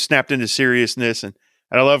 And then he snapped into seriousness. And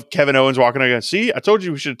I love Kevin Owens walking around, see, I told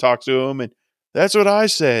you we should have talked to him. And that's what I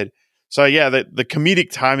said. So yeah, the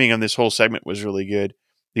comedic timing on this whole segment was really good.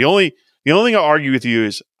 The only thing I'll argue with you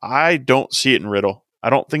is I don't see it in Riddle. I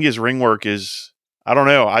don't think his ring work is, I don't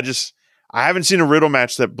know. I haven't seen a Riddle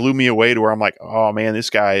match that blew me away to where I'm like, oh man, this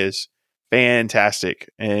guy is fantastic.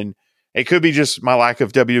 And it could be just my lack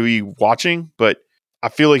of WWE watching, but I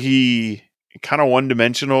feel like he kind of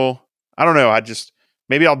one-dimensional. I don't know.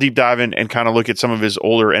 Maybe I'll deep dive in and kind of look at some of his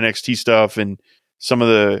older NXT stuff and some of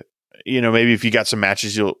the, maybe if you got some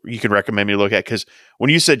matches you can recommend me to look at. Because when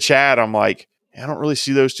you said Chad, I'm like, I don't really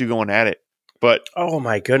see those two going at it. But oh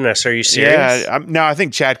my goodness, are you serious? Yeah, now I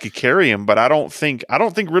think Chad could carry him, but I don't think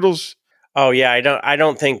Riddle's. Oh yeah, I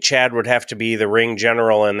don't think Chad would have to be the ring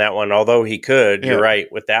general in that one, although he could. Yeah. You're right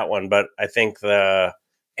with that one, but I think I'll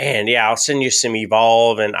send you some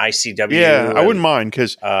Evolve and ICW. Yeah, I wouldn't mind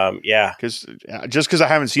because just because I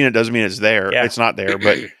haven't seen it doesn't mean it's there. Yeah. It's not there,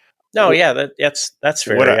 but no, yeah, that's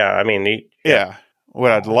fair. I mean,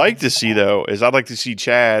 what I'd like to see though is I'd like to see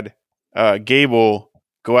Chad Gable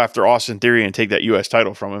go after Austin Theory and take that U.S.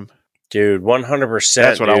 title from him. Dude, 100%.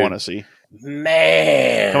 That's what I want to see.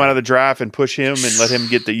 Man. Come out of the draft and push him and let him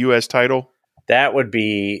get the U.S. title. That would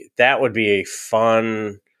be a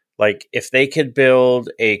fun, like, if they could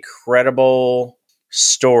build a credible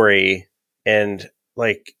story and,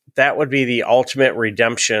 like, that would be the ultimate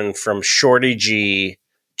redemption from Shorty G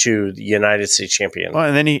to the United States champion. Well,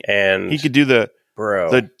 and then he could do the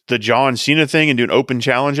John Cena thing and do an open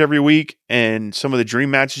challenge every week, and some of the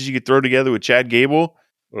dream matches you could throw together with Chad Gable.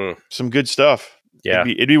 Some good stuff. Yeah,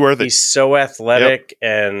 it'd be worth it. He's so athletic,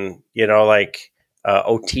 and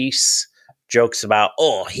Otis jokes about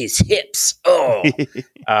his hips.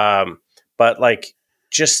 But like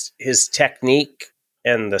just his technique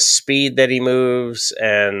and the speed that he moves,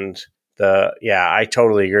 and I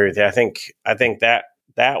totally agree with you. I think that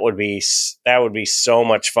would be so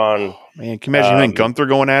much fun. Man, can you imagine him and Gunther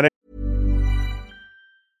going at it?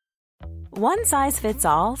 One size fits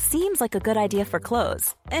all seems like a good idea for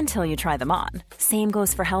clothes until you try them on. Same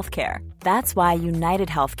goes for healthcare. That's why United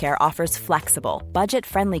Healthcare offers flexible,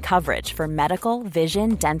 budget-friendly coverage for medical,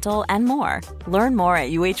 vision, dental, and more. Learn more at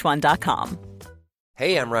uh1.com.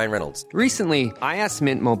 Hey, I'm Ryan Reynolds. Recently, I asked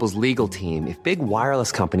Mint Mobile's legal team if big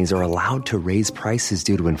wireless companies are allowed to raise prices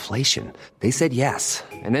due to inflation. They said yes.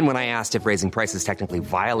 And then when I asked if raising prices technically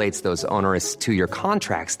violates those onerous 2-year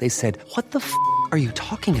contracts, they said, "What the f*** are you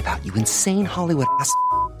talking about, you insane Hollywood ass?"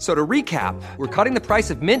 So to recap, we're cutting the price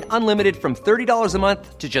of Mint Unlimited from $30 a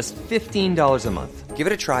month to just $15 a month. Give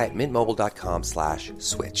it a try at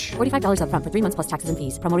mintmobile.com/switch. $45 up front for 3 months plus taxes and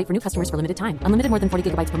fees. Promo rate for new customers for limited time. Unlimited more than 40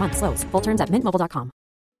 gigabytes per month. Slows full terms at mintmobile.com.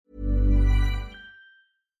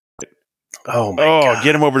 Oh my God.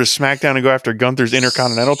 Get him over to SmackDown and go after Gunther's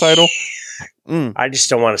Intercontinental title. I just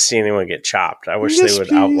don't want to see anyone get chopped. I wish they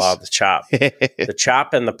would outlaw the chop. The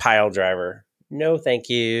chop and the pile driver. No, thank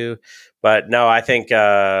you. But no, I think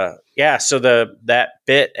so that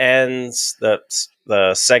bit ends,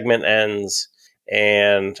 the segment ends,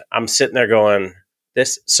 and I'm sitting there going,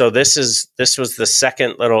 this was the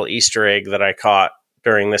second little Easter egg that I caught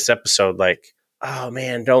during this episode, like, oh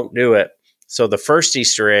man, don't do it. So the first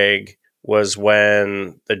Easter egg was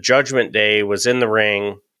when the Judgment Day was in the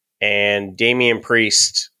ring and Damian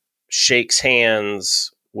Priest shakes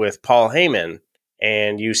hands with Paul Heyman,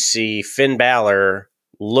 and you see Finn Balor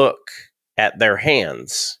look at their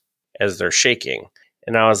hands as they're shaking.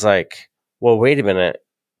 And I was like, well, wait a minute.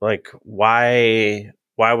 Like, why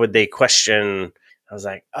would they question? I was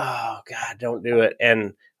like, oh God, don't do it.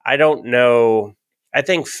 And I don't know. I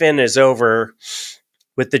think Finn is over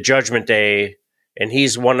with the Judgment Day, and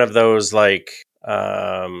he's one of those, like,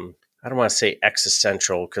 I don't want to say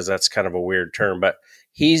existential because that's kind of a weird term, but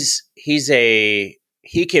he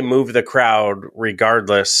can move the crowd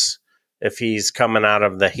regardless if he's coming out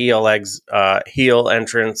of the heel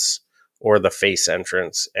entrance or the face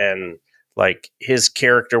entrance. And like his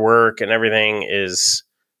character work and everything is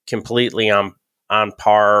completely on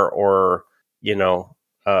par or,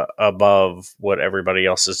 above what everybody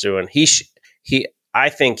else is doing. I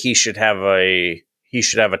think he should have a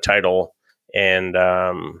title, and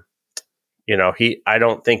I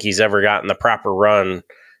don't think he's ever gotten the proper run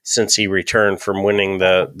since he returned from winning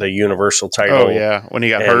the Universal title. Oh yeah, when he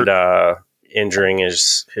got hurt, injuring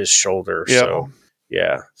his shoulder. Yep. So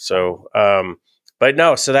yeah. So but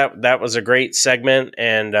no. So that was a great segment,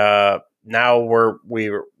 and now we're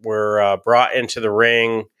brought into the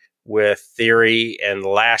ring with Theory and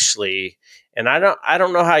Lashley, and I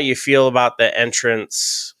don't know how you feel about the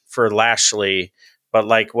entrance for Lashley, but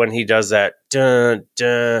like when he does that, dun,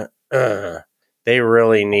 dun, they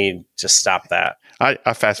really need to stop that.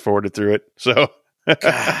 I fast forwarded through it, so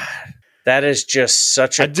God, that is just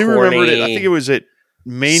such a. I do corny, remember it. I think it was at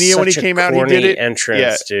Mania when he came out. He did it.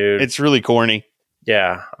 Entrance, dude. It's really corny.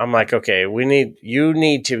 Yeah, I'm like, okay, you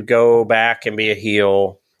need to go back and be a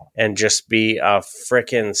heel and just be a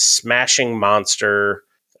freaking smashing monster.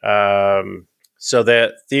 So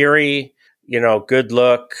that Theory, good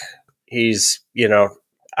look. He's,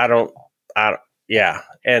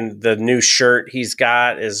 and the new shirt he's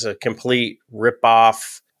got is a complete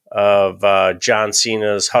ripoff of John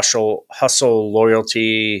Cena's hustle,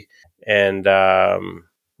 loyalty, and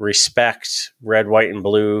respect, red, white, and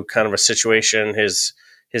blue kind of a situation. His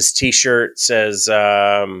T-shirt says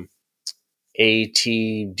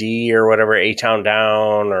ATD or whatever, A-Town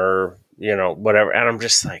Down or, whatever. And I'm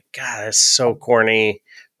just like, God, that's so corny.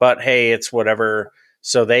 But hey, it's whatever.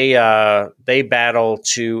 So they battle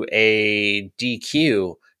to a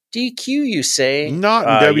DQ. DQ, you say? Not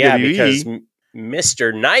in WWE. Yeah, because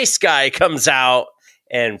Mr. Nice Guy comes out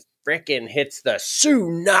and frickin' hits the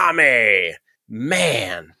tsunami.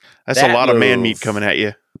 Man. That's a lot of man meat coming at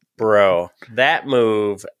you. Bro, that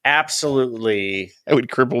move absolutely... That would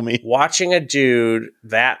cripple me. Watching a dude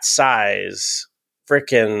that size,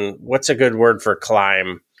 frickin', what's a good word for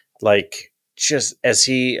climb? Like, just as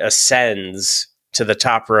he ascends to the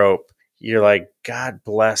top rope, you're like, God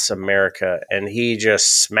bless America. And he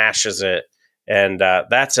just smashes it. And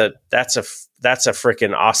that's a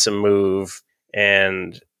frickin' awesome move.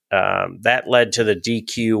 And that led to the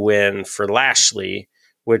DQ win for Lashley,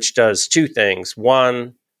 which does two things.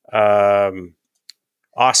 One,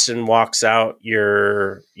 Austin walks out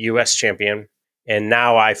your U.S. champion, and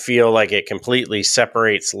now I feel like it completely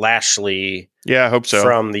separates Lashley I hope so.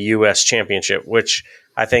 from the U.S. championship, which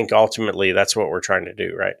I think ultimately that's what we're trying to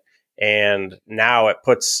do, right? And now it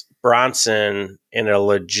puts Bronson in a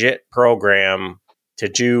legit program to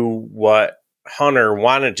do what Hunter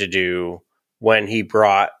wanted to do when he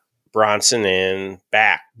brought Bronson in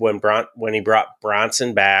back. When he brought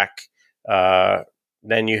Bronson back,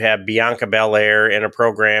 then you have Bianca Belair in a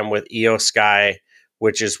program with Io Sky,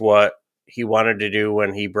 which is what he wanted to do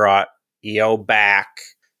when he brought Io back.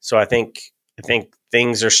 So I think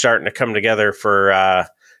things are starting to come together for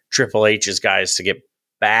Triple H's guys to get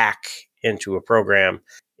back into a program,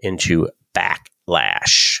 into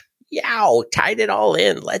Backlash. Yow, tied it all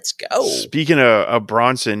in. Let's go. Speaking of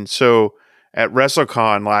Bronson, so at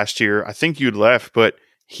WrestleCon last year, I think you'd left, but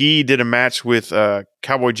he did a match with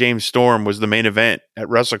Cowboy James Storm was the main event at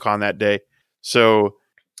WrestleCon that day. So,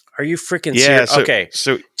 are you freaking serious? Okay,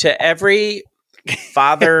 so to every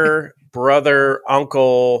father, brother,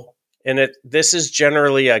 uncle, and this is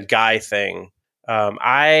generally a guy thing.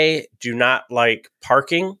 I do not like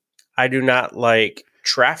parking. I do not like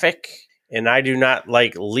traffic, and I do not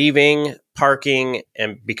like leaving parking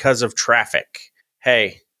and because of traffic.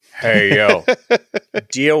 Hey, yo,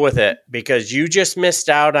 deal with it, because you just missed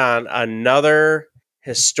out on another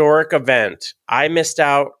historic event. I missed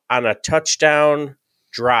out on a touchdown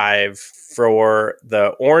drive for the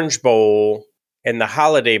Orange Bowl and the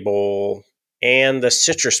Holiday Bowl and the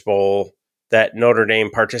Citrus Bowl that Notre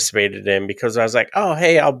Dame participated in, because I was like, oh,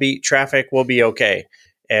 hey, I'll beat traffic. We'll be okay.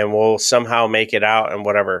 And we'll somehow make it out and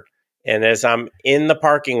whatever. And as I'm in the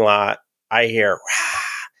parking lot, I hear, rah.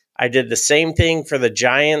 I did the same thing for the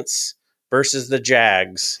Giants versus the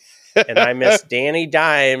Jags, and I missed Danny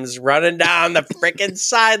Dimes running down the freaking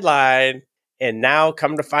sideline. And now,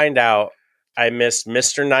 come to find out, I missed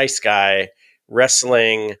Mr. Nice Guy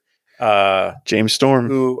wrestling James Storm,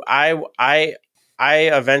 who I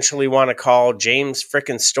eventually want to call James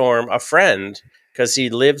frickin' Storm a friend, because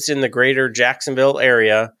he lives in the greater Jacksonville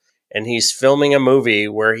area, and he's filming a movie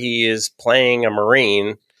where he is playing a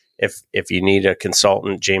Marine. If you need a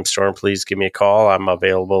consultant, James Storm, please give me a call. I'm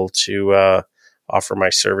available to offer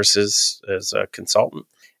my services as a consultant.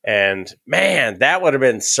 And man, that would have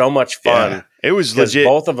been so much fun. Yeah, it was legit.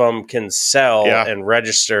 Both of them can sell and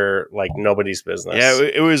register like nobody's business. Yeah,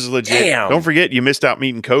 it was legit. Damn. Don't forget, you missed out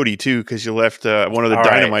meeting Cody too, because you left one of the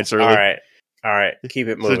Dynamites early. All right. Keep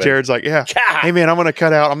it moving. So Jared's like, hey man, I'm going to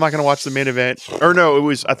cut out. I'm not going to watch the main event. Or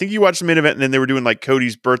no, I think you watched the main event, and then they were doing like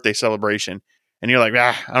Cody's birthday celebration. And you're like,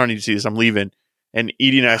 I don't need to see this. I'm leaving. And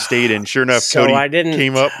Edie and I stayed, and sure enough, Cody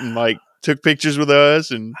came up and like took pictures with us.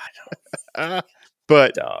 And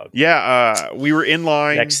but we were in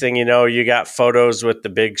line. Next thing you know, you got photos with the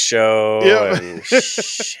Big Show. Yep. And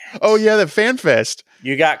oh yeah, the Fan Fest.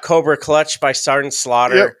 You got Cobra Clutch by Sergeant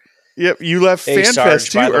Slaughter. Yep. You left Fan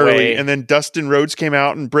Fest too early, and then Dustin Rhodes came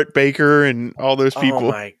out, and Britt Baker, and all those people.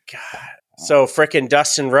 Oh my god! So frickin'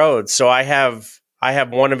 Dustin Rhodes. So I have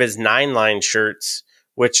one of his 9-line shirts,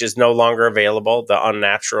 which is no longer available, the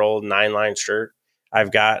Unnatural 9-line shirt.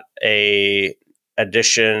 I've got the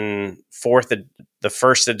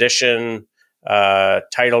first edition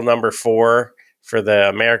title number 4 for the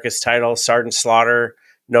America's title, Sergeant Slaughter.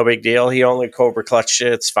 No big deal. He only Cobra Clutched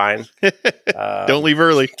it. It's fine. Don't leave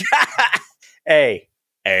early. Hey,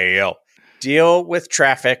 yo. Deal with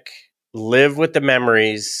traffic, live with the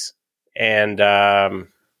memories, and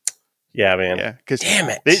yeah, man. Yeah, because damn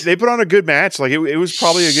it, they put on a good match. Like it was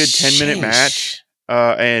probably a good 10-minute match.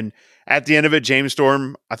 And at the end of it, James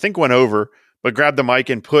Storm, I think, went over, but grabbed the mic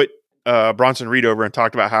and put Bronson Reed over and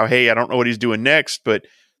talked about how, hey, I don't know what he's doing next, but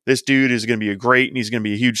this dude is going to be a great, and he's going to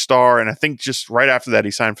be a huge star. And I think just right after that,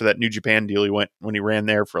 he signed for that New Japan deal. He went when he ran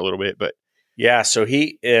there for a little bit, but yeah. So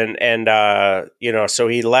he so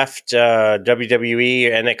he left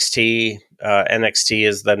WWE, NXT. NXT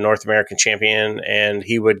is the North American champion, and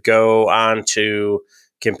he would go on to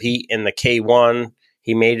compete in the K1.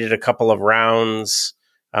 He made it a couple of rounds.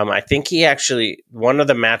 I think he actually, one of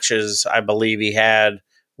the matches I believe he had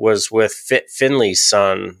was with Finley's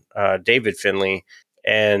son, David Finley.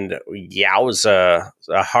 And yeah, it was a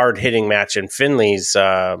hard hitting match. And Finley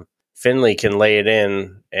can lay it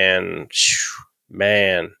in. And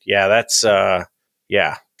man, yeah, that's,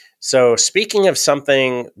 yeah. So speaking of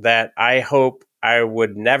something that I hope I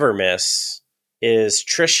would never miss is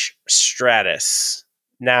Trish Stratus.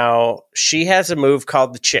 Now, she has a move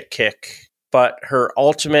called the chick kick, but her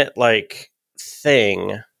ultimate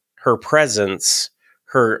thing, her presence,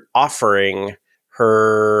 her offering,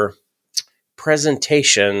 her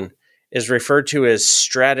presentation is referred to as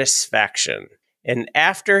Stratisfaction. And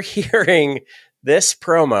after hearing this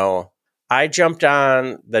promo, I jumped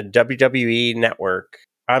on the WWE network.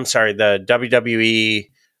 I'm sorry, the WWE,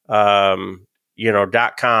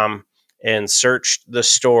 .com and searched the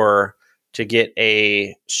store to get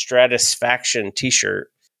a Stratisfaction t-shirt.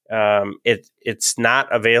 It's not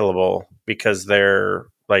available because they're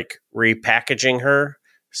repackaging her.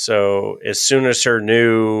 So as soon as her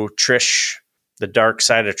new Trish, the Dark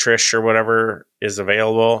Side of Trish or whatever is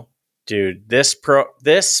available, dude, this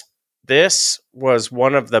was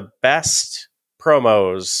one of the best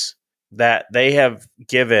promos that they have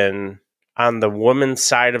given on the women's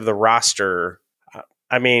side of the roster.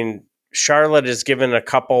 I mean, Charlotte has given a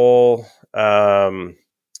couple,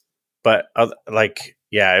 but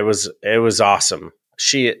it was awesome.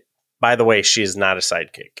 By the way, she is not a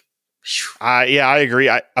sidekick. Yeah, I agree.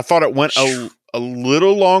 I thought it went a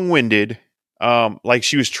little long-winded.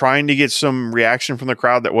 She was trying to get some reaction from the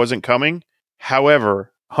crowd that wasn't coming.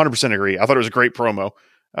 However, 100% agree. I thought it was a great promo.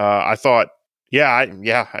 I thought, I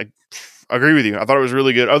agree with you. I thought it was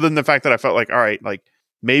really good. Other than the fact that I felt all right,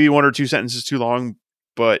 maybe one or two sentences too long,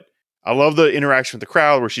 but I love the interaction with the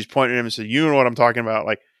crowd where she's pointing at him and said, "You know what I'm talking about."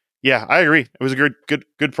 I agree. It was a good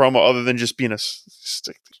promo. Other than just being a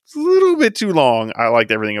little bit too long, I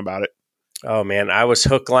liked everything about it. Oh man, I was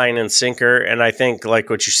hook, line, and sinker, and I think like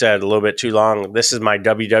what you said, a little bit too long. This is my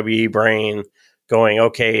WWE brain going,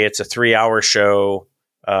 okay, it's a 3-hour show.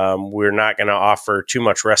 We're not going to offer too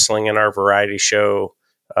much wrestling in our variety show.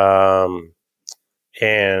 And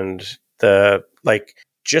the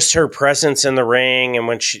just her presence in the ring, and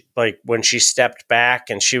when she stepped back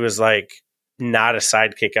and she was not a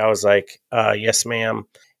sidekick, I was yes, ma'am.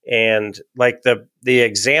 And the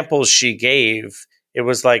examples she gave, it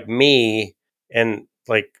was me and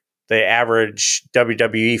the average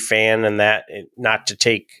WWE fan, and that, not to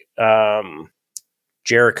take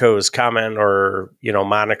Jericho's comment or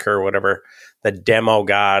moniker or whatever, the demo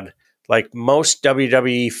god. Most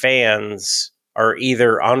WWE fans are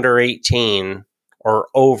either under 18 or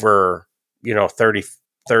over 30,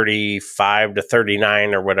 35 to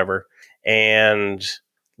 39 or whatever. And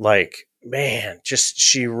man, just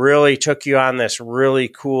she really took you on this really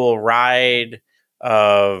cool ride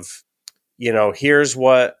of here's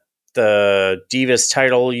what the Divas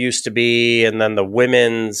title used to be, and then the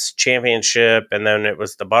women's championship, and then it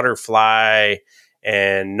was the butterfly,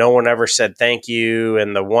 and no one ever said thank you,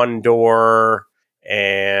 and the one door,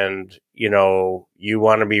 and you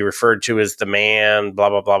want to be referred to as the man, blah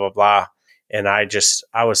blah blah blah blah. And I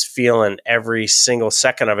was feeling every single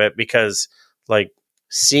second of it, because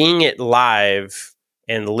seeing it live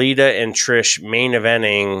and Lita and Trish main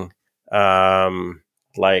eventing on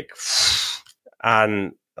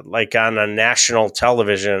a national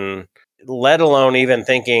television, let alone even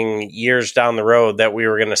thinking years down the road that we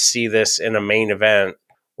were going to see this in a main event,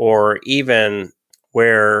 or even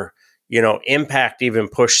where Impact even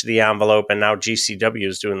pushed the envelope, and now GCW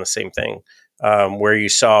is doing the same thing, where you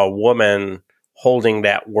saw a woman holding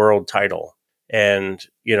that world title. And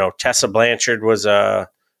Tessa Blanchard was a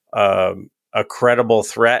credible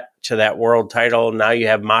threat to that world title. Now you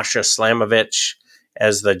have Masha Slamovich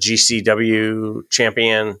as the GCW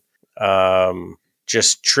champion.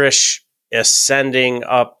 Just Trish ascending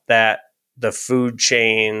up the food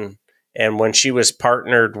chain. And when she was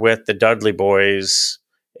partnered with the Dudley Boys,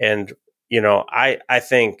 and I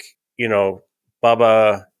think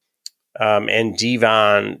Bubba and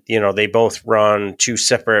Devon, they both run two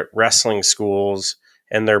separate wrestling schools,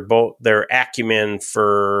 and their acumen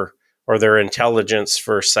or their intelligence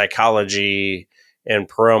for psychology and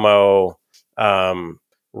promo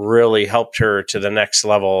really helped her to the next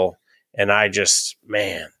level. And I just,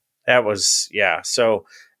 man, that was, yeah. So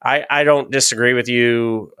I don't disagree with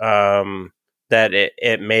you that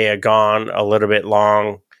it may have gone a little bit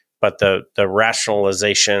long, but the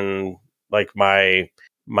rationalization, like my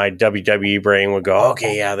WWE brain would go,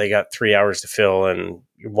 okay, yeah, they got 3 hours to fill, and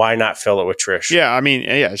why not fill it with Trish? Yeah, I mean,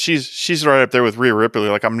 yeah, she's right up there with Rhea Ripley.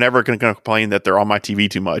 Like, I'm never going to complain that they're on my TV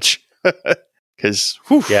too much, because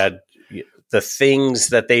yeah, the things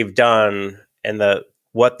that they've done and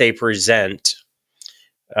what they present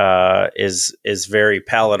is very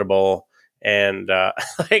palatable, and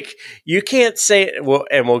like you can't say well,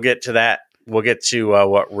 and we'll get to that. We'll get to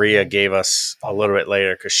what Rhea gave us a little bit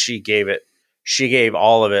later, because she gave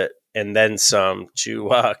all of it and then some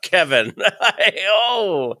to Kevin.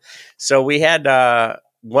 So we had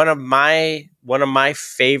one of my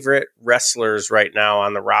favorite wrestlers right now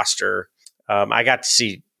on the roster. I got to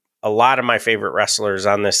see a lot of my favorite wrestlers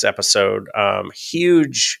on this episode.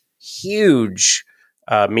 Huge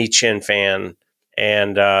Mi Chin fan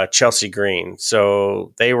and Chelsea Green.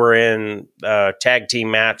 So they were in a tag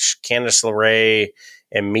team match, Candice LeRae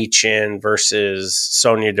and Mi Chin versus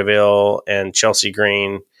Sonya Deville and Chelsea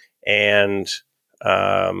Green. And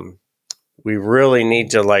we really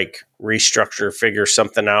need to figure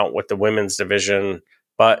something out with the women's division.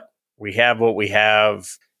 But we have what we have.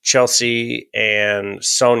 Chelsea and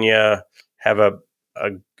Sonya have a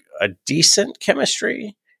decent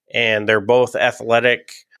chemistry, and they're both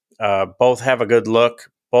athletic. Both have a good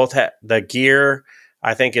look. The gear,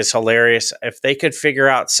 I think, is hilarious. If they could figure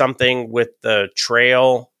out something with the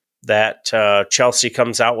trail that Chelsea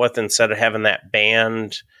comes out with instead of having that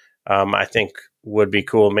band, I think would be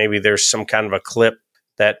cool. Maybe there's some kind of a clip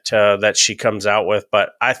that she comes out with.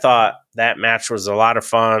 But I thought that match was a lot of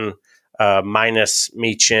fun, minus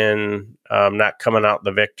Mi Chin not coming out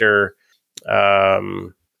the victor.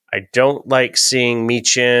 I don't like seeing Mi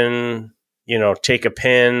Chin, take a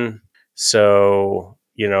pin. So,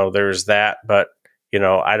 there's that. But,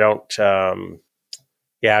 I don't.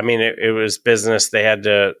 I mean, it was business. They had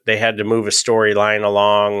to move a storyline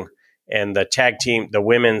along, and the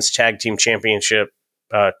women's tag team championship,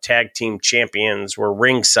 tag team champions were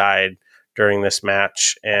ringside during this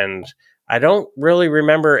match, and I don't really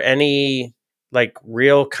remember any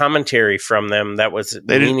real commentary from them that was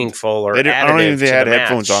meaningful or additive. I don't even think they had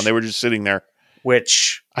headphones match, on. They were just sitting there.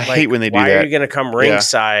 Which I hate when they do that. Why are you going to come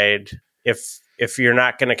ringside if you're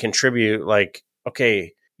not going to contribute?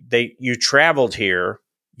 Okay, you traveled here,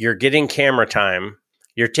 you're getting camera time,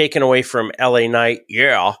 you're taken away from LA Knight,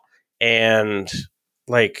 and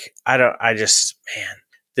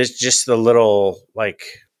this just the little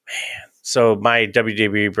So my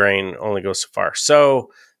WWE brain only goes so far.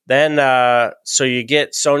 So then, so you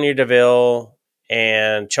get Sonya Deville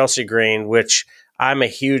and Chelsea Green, which I'm a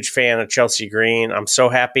huge fan of Chelsea Green. I'm so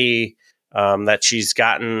happy that she's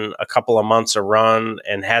gotten a couple of months of run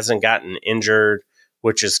and hasn't gotten injured,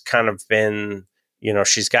 which has kind of been,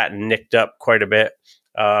 she's gotten nicked up quite a bit.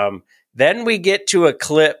 Then we get to a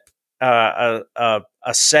clip, a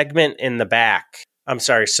segment in the back. I'm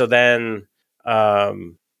sorry. So then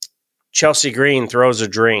Chelsea Green throws a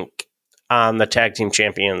drink on the tag team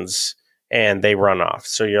champions and they run off.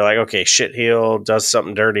 So you're like, okay, shit heel does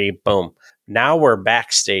something dirty. Boom. Now we're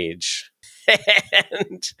backstage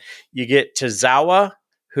and you get Tozawa,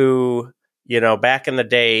 who, back in the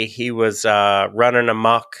day, he was running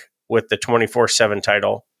amok with the 24/7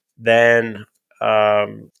 title. Then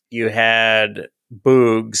you had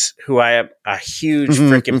Boogs, who I am a huge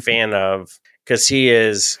freaking fan of, because he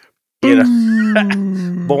is,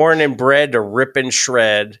 born and bred to rip and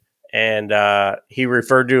shred. And he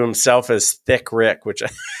referred to himself as Thick Rick, which I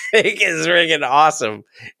think is freaking awesome.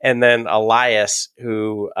 And then Elias,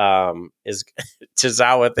 who is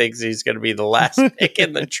Tozawa thinks he's going to be the last pick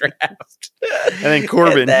in the draft. And then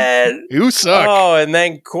Corbin, you suck. Oh, and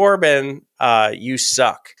then Corbin, you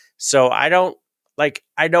suck. So I don't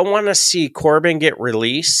want to see Corbin get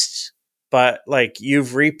released, but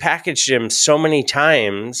you've repackaged him so many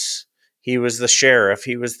times. He was the sheriff.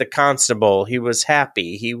 He was the constable. He was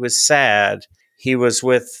happy. He was sad. He was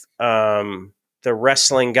with the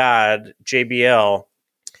wrestling god, JBL.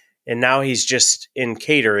 And now he's just in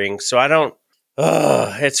catering. So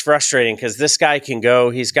it's frustrating because this guy can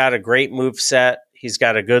go. He's got a great moveset. He's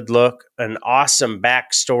got a good look, an awesome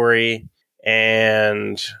backstory.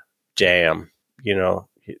 And damn,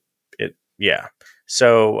 yeah.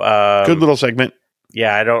 So good little segment.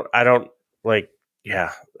 Yeah,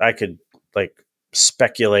 I could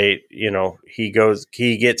speculate, he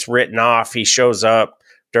gets written off. He shows up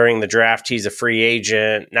during the draft. He's a free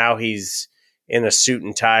agent. Now he's in a suit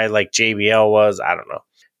and tie like JBL was. I don't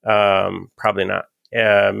know. Probably not.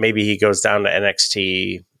 Maybe he goes down to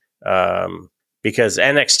NXT. because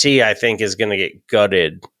NXT, I think, is going to get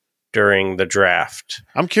gutted during the draft.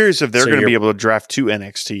 I'm curious if they're going to be able to draft to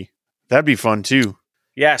NXT. That'd be fun too.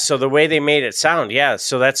 Yeah, so the way they made it sound,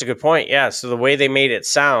 so that's a good point. Yeah, so the way they made it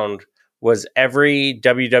sound was every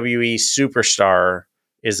WWE superstar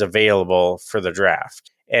is available for the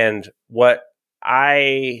draft. And what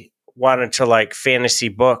I wanted to like fantasy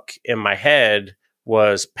book in my head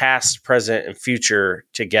was past, present, and future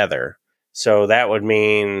together. So that would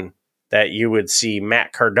mean that you would see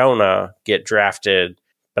Matt Cardona get drafted,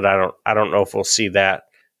 but I don't know if we'll see that.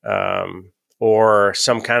 Or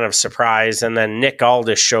some kind of surprise. And then Nick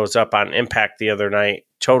Aldis shows up on Impact the other night,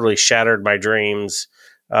 totally shattered my dreams,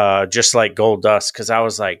 just like Goldust. Because I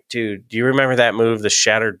was like, dude, do you remember that move, the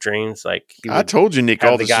Shattered Dreams? Like, I told you Nick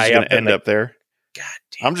Aldis is going to end up there. God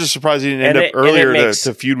damn. I'm just surprised he didn't end up earlier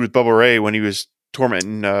to feud with Bubba Ray when he was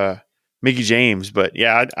tormenting Mickey James. But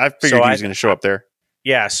yeah, I figured he was going to show up there.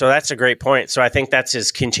 Yeah, so that's a great point. So I think that's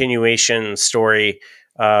his continuation story.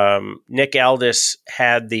 Nick Aldis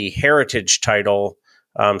had the Heritage title,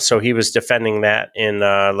 so he was defending that in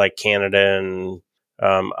like Canada and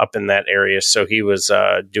up in that area. So he was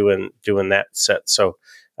doing that set. So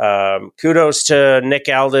kudos to Nick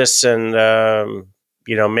Aldis and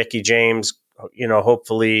Mickey James.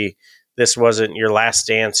 Hopefully this wasn't your last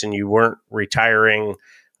dance and you weren't retiring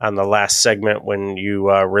on the last segment when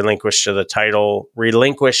you relinquished the title.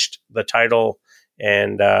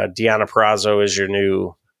 And Deonna Purrazzo is your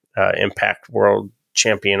new Impact World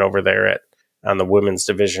Champion over there on the women's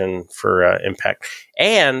division for Impact.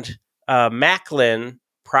 And Macklin,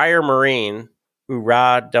 prior Marine,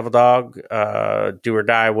 hoorah, Devil Dog, do or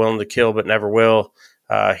die, willing to kill but never will.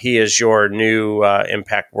 He is your new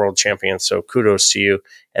Impact World Champion, so kudos to you.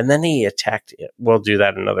 And then he attacked it. We'll do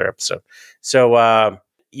that in another episode. So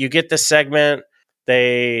you get the segment.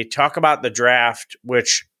 They talk about the draft,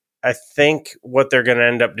 which I think what they're going to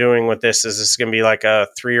end up doing with this is going to be like a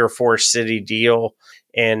 3 or 4 city deal.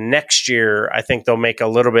 And next year, I think they'll make a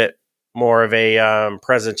little bit more of a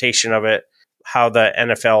presentation of it, how the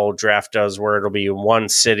NFL draft does, where it'll be one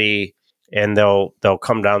city and they'll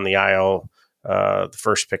come down the aisle, the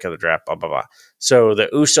first pick of the draft, blah, blah, blah. So the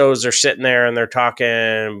Usos are sitting there and they're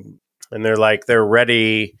talking and they're like, they're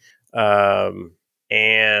ready. And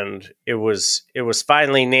it was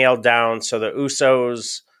finally nailed down. So the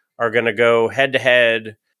Usos are going to go head to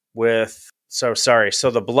head so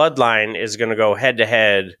the Bloodline is going to go head to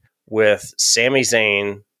head with Sami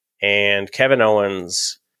Zayn and Kevin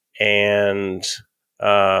Owens and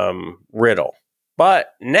Riddle. But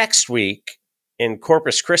next week in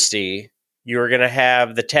Corpus Christi, you're going to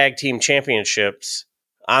have the tag team championships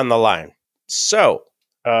on the line. So,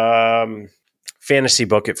 fantasy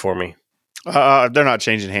book it for me. They're not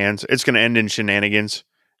changing hands. It's going to end in shenanigans.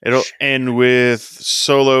 It'll end with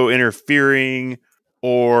Solo interfering,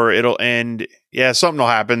 or it'll end. Yeah, something will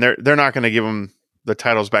happen. They're not going to give them the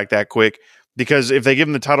titles back that quick, because if they give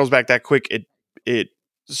them the titles back that quick,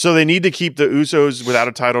 so they need to keep the Usos without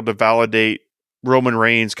a title to validate Roman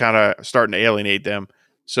Reigns kind of starting to alienate them.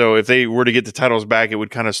 So if they were to get the titles back, it would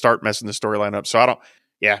kind of start messing the storyline up. So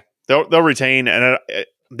they'll retain, and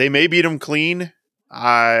they may beat them clean.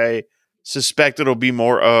 I suspect it'll be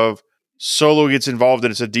more of Solo gets involved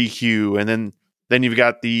and it's a DQ, and then you've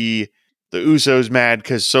got the Usos mad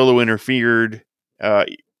because Solo interfered.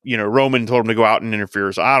 Roman told him to go out and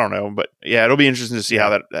interfere. So I don't know, but yeah, it'll be interesting to see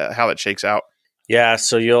how that shakes out. Yeah,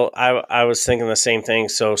 so I was thinking the same thing.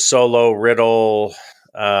 So Solo, Riddle,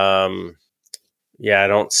 I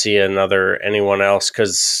don't see anyone else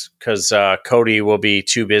because Cody will be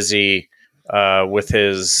too busy with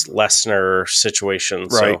his Lesnar situation.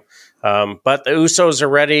 Right. So, but the Usos are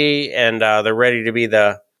ready, and they're ready to be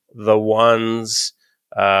the ones.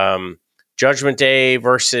 Judgment Day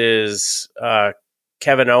versus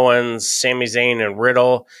Kevin Owens, Sami Zayn, and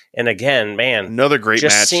Riddle. And again, man, another great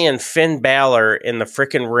match. Just seeing Finn Balor in the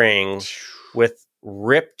freaking ring with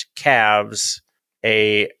ripped calves,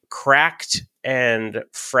 a cracked and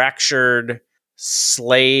fractured,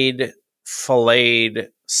 slayed, filleted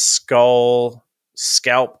scalp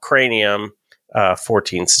cranium,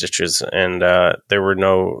 14 stitches, and there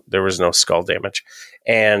was no skull damage.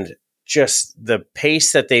 And just the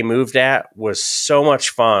pace that they moved at was so much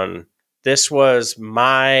fun. This was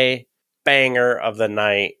my banger of the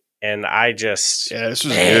night, and this was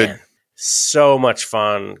good. So much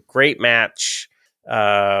fun. Great match.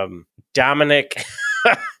 Dominic,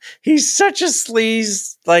 he's such a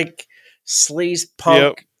sleaze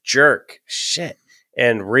punk jerk. Shit.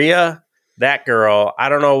 And Rhea, that girl, I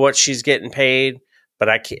don't know what she's getting paid,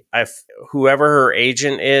 but whoever her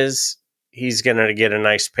agent is, he's going to get a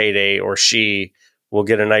nice payday, or she, will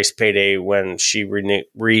get a nice payday when she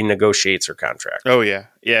renegotiates her contract. Oh yeah.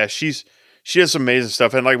 Yeah. She has some amazing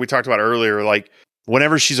stuff. And like we talked about earlier, like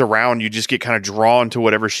whenever she's around, you just get kind of drawn to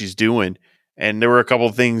whatever she's doing. And there were a couple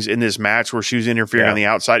of things in this match where she was interfering on the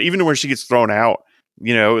outside, even where she gets thrown out,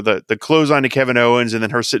 the clothesline to Kevin Owens and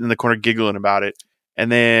then her sitting in the corner giggling about it.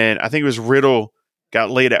 And then I think it was Riddle got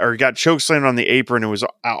chokeslammed on the apron and was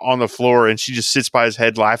out on the floor, and she just sits by his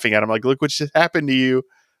head laughing at him like, look what just happened to you.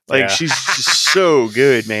 Like she's just so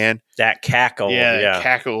good, man. That cackle. That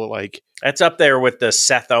cackle. Like that's up there with the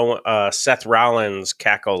Seth Rollins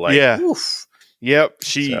cackle. Like, oof. Yep.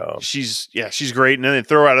 She's great. And then they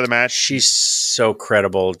throw her out of the match. She's so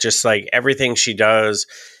credible. Just like everything she does.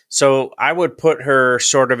 So I would put her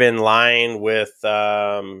sort of in line with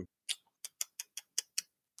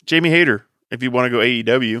Jamie Hayter, if you want to go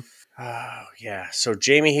AEW. Oh, yeah. So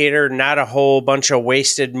Jamie Hayter, not a whole bunch of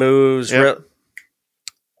wasted moves. Yep.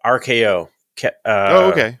 RKO.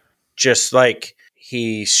 Okay. Just like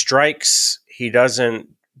he strikes, he doesn't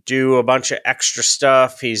do a bunch of extra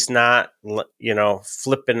stuff. He's not,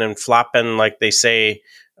 flipping and flopping like they say.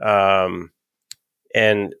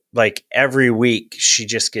 And like every week, she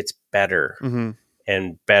just gets better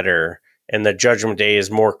and better. And the Judgment Day is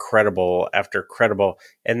more credible after credible.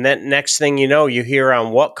 And then next thing you know, you hear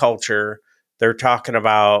on What Culture, they're talking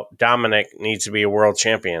about Dominic needs to be a world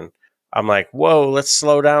champion. I'm like, whoa, let's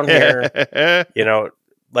slow down here.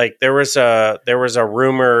 Like there was a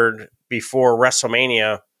rumored before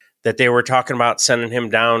WrestleMania that they were talking about sending him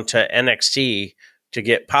down to NXT to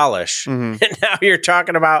get polish. And now you're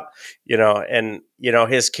talking about,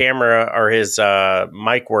 his camera or his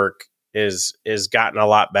mic work is gotten a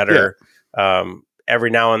lot better. Yeah. Every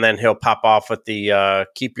now and then he'll pop off with the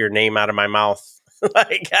keep your name out of my mouth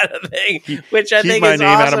like kind of thing, which I think my is name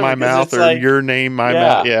awesome out of my mouth or like, your name, my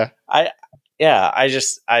mouth. Yeah.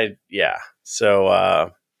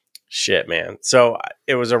 So, shit, man. So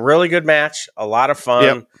it was a really good match. A lot of fun.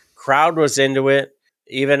 Yep. Crowd was into it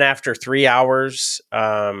even after 3 hours.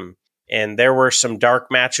 And there were some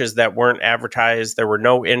dark matches that weren't advertised. There were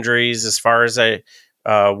no injuries as far as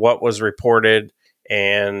what was reported.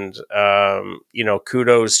 And,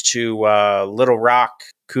 kudos to Little Rock.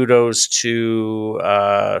 Kudos to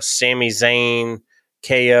Sami Zayn,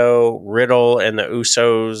 KO, Riddle, and the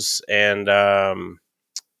Usos, and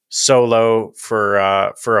Solo for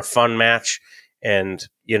a fun match. And,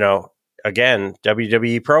 again,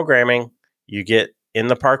 WWE programming, you get in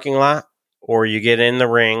the parking lot or you get in the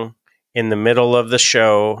ring in the middle of the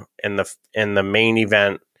show and the main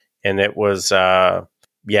event. And it was,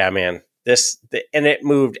 man. And it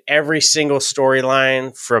moved every single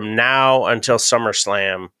storyline from now until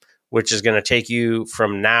SummerSlam, which is going to take you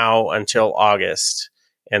from now until August.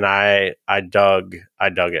 And I dug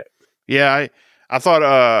it. Yeah, I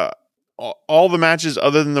thought all the matches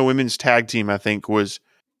other than the women's tag team, I think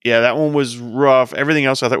that one was rough. Everything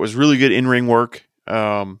else I thought was really good in-ring work,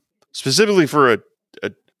 specifically for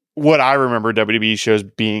what I remember WWE shows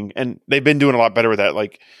being, and they've been doing a lot better with that.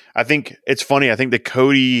 Like, I think it's funny. I think the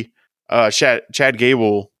Cody Chad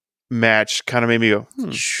Gable match kind of made me go,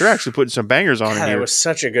 they're actually putting some bangers on in here. It was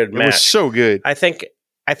such a good match. It was so good. I think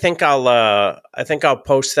I'll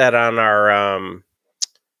post that on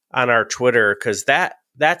our Twitter, because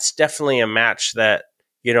that's definitely a match that,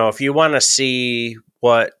 if you want to see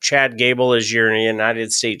what Chad Gable as your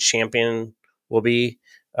United States champion will be,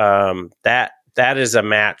 that is a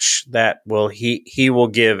match that he will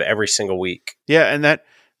give every single week. Yeah, and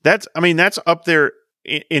that's up there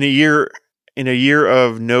in a year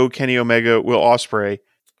of no Kenny Omega, Will Ospreay,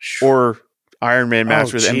 or Iron Man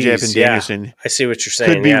match with MJF and Danielson. Yeah. I see what you're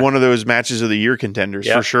saying. Could be one of those matches of the year contenders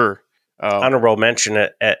for sure. Honorable mention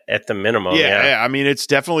at the minimum. Yeah. I mean, it's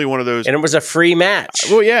definitely one of those. And it was a free match.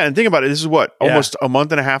 Well, yeah. And think about it. This is almost a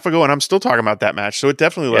month and a half ago, and I'm still talking about that match. So it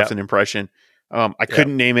definitely left an impression. I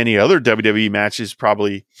couldn't name any other WWE matches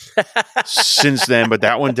probably since then, but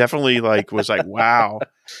that one definitely was wow.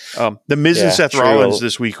 The Miz and Seth Rollins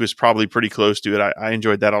this week was probably pretty close to it. I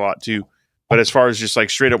enjoyed that a lot too. But as far as just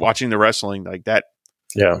straight up watching the wrestling,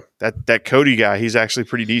 that Cody guy, he's actually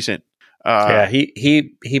pretty decent.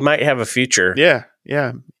 He might have a future. Yeah.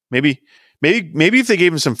 Maybe if they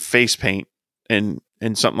gave him some face paint and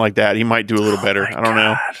something like that, he might do a little better. I don't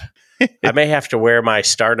know. I may have to wear my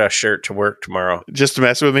Stardust shirt to work tomorrow. Just to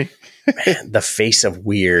mess with me? Man, the face of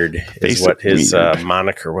weird is what his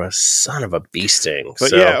moniker was. Son of a bee sting.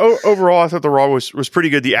 But overall, I thought the Raw was pretty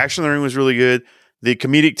good. The action in the ring was really good. The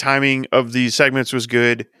comedic timing of the segments was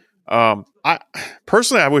good. I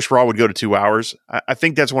wish Raw would go to 2 hours. I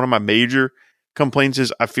think that's one of my major complaints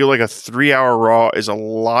is I feel like a 3 hour Raw is a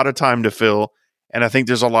lot of time to fill. And I think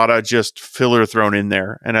there's a lot of just filler thrown in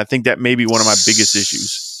there. And I think that may be one of my biggest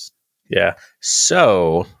issues. Yeah.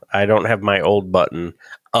 So I don't have my old button.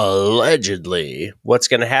 Allegedly, what's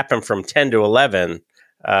going to happen from 10 to 11?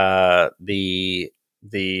 The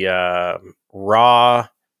Raw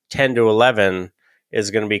 10 to 11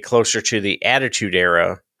 is going to be closer to the Attitude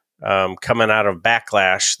Era. Coming out of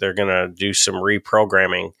Backlash, they're going to do some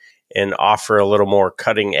reprogramming and offer a little more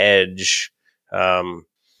cutting edge.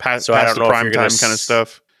 Past I don't the know if prime you're time gonna kind of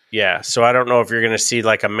stuff. Yeah, so I don't know if you're going to see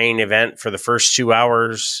like a main event for the first 2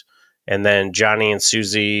 hours, and then Johnny and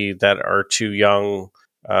Susie that are too young,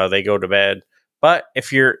 they go to bed. But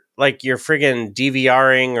if you're like you're friggin'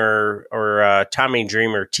 DVRing or Tommy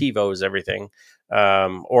Dreamer TiVo's everything,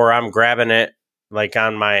 or I'm grabbing it like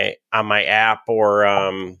on my app or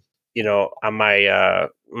on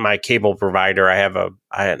my cable provider, I have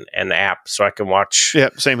an app so I can watch.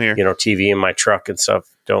 Yep, same here. TV in my truck and stuff.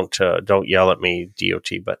 Don't yell at me, DOT.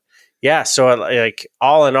 But yeah, so like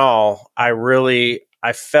all in all, I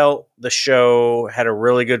felt the show had a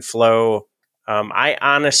really good flow. I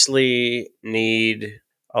honestly need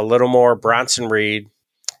a little more Bronson Reed.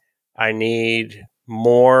 I need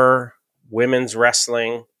more women's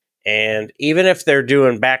wrestling. And even if they're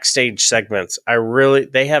doing backstage segments,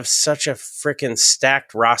 they have such a freaking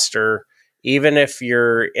stacked roster. Even if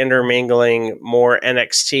you're intermingling more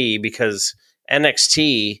NXT, because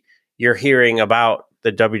NXT, you're hearing about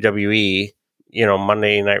the WWE,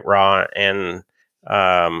 Monday Night Raw and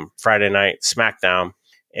Friday Night SmackDown.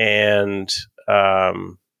 And,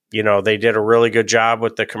 they did a really good job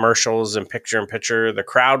with the commercials and picture-in-picture. The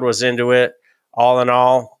crowd was into it. All in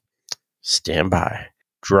all, stand by.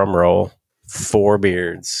 Drum roll, 4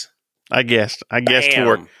 beards. I guessed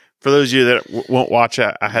Bam. for those of you that won't watch,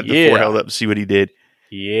 I had the 4 held up to see what he did.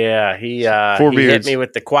 Yeah, he 4 he beards. hit me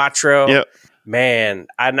with the Quattro. Yep. Man,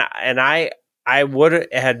 I would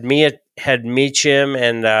had Meacham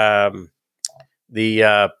and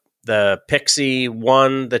the Pixie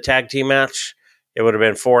won the tag team match. It would have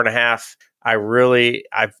been 4.5.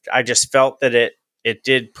 I just felt that it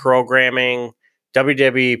did programming,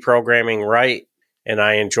 WWE programming right. And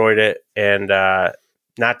I enjoyed it. And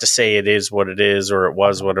not to say it is what it is or it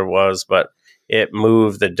was what it was, but it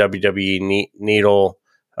moved the WWE needle,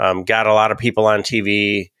 got a lot of people on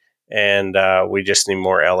TV, and we just need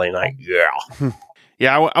more LA Knight. Yeah.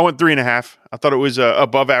 Yeah, I went 3.5. I thought it was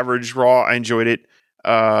above average Raw. I enjoyed it.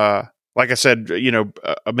 Like I said,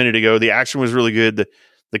 a minute ago, the action was really good.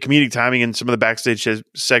 The comedic timing and some of the backstage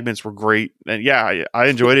segments were great. And yeah, I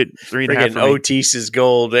enjoyed it. 3.5. Otis is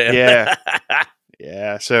gold. Yeah.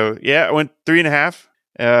 Yeah. So yeah, I went 3.5.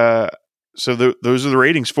 So those are the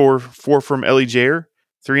ratings. 4 from Ellie Jair,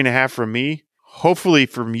 3.5 from me. Hopefully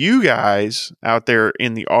from you guys out there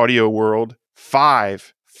in the audio world,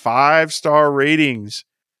 5-star ratings.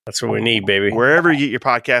 That's what we need, baby. Wherever you get your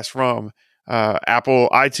podcast from, Apple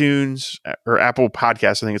iTunes or Apple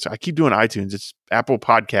Podcasts. I keep doing iTunes. It's Apple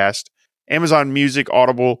Podcast, Amazon Music,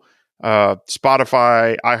 Audible,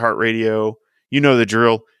 Spotify, iHeartRadio. You know the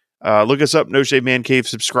drill. Look us up, No Shave Man Cave.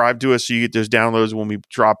 Subscribe to us so you get those downloads when we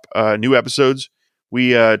drop new episodes.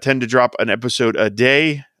 We tend to drop an episode a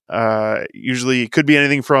day. Usually it could be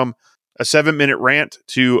anything from a 7-minute rant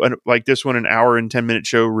to like this one, an hour and 10-minute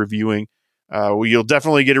show reviewing. You'll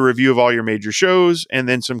definitely get a review of all your major shows and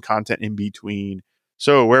then some content in between.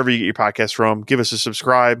 So wherever you get your podcast from, give us a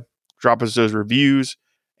subscribe, drop us those reviews,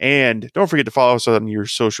 and don't forget to follow us on your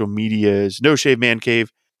social medias. No Shave Man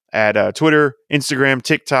Cave at Twitter, Instagram,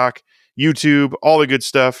 TikTok, YouTube, all the good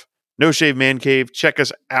stuff. No Shave Man Cave. Check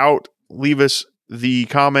us out. Leave us the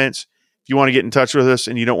comments. If you want to get in touch with us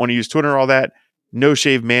and you don't want to use Twitter and all that,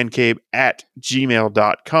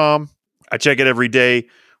 noshavemancave@gmail.com. I check it every day.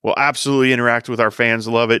 We'll absolutely interact with our fans.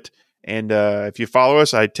 Love it. And if you follow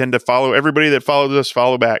us, I tend to follow everybody that follows us,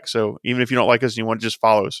 follow back. So even if you don't like us and you want to just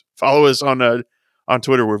follow us on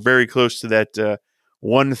Twitter. We're very close to that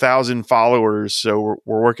 1,000 followers. So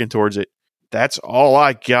we're working towards it. That's all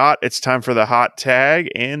I got. It's time for the hot tag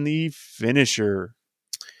and the finisher.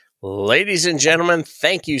 Ladies and gentlemen,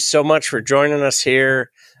 thank you so much for joining us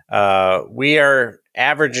here. We are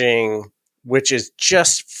averaging, which is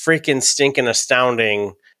just freaking stinking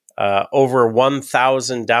astounding, over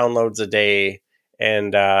 1,000 downloads a day.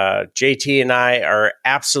 And JT and I are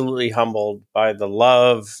absolutely humbled by the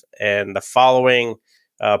love and the following.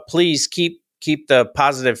 Please keep the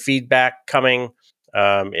positive feedback coming.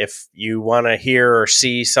 If you want to hear or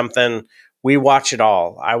see something, we watch it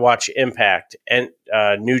all. I watch Impact and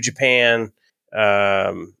New Japan,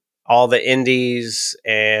 all the indies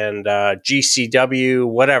and GCW,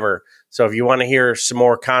 whatever. So if you want to hear some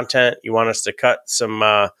more content, you want us to cut some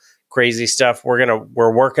crazy stuff.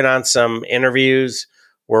 We're working on some interviews.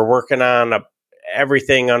 We're working on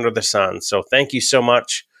everything under the sun. So thank you so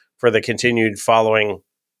much for the continued following.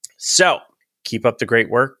 So keep up the great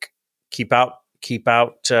work. Keep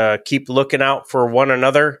looking out for one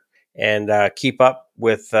another, and keep up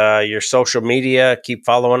with your social media. Keep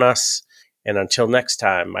following us. And until next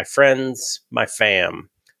time, my friends, my fam,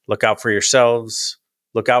 look out for yourselves,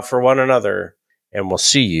 look out for one another, and we'll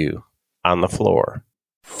see you on the floor.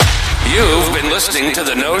 You've been listening to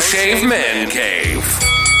the No Shave Man Cave.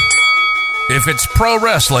 If it's pro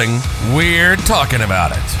wrestling, we're talking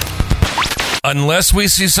about it. Unless we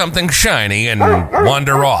see something shiny and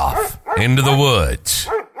wander off into the woods.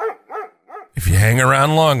 If you hang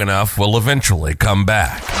around long enough, we'll eventually come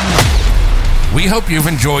back. We hope you've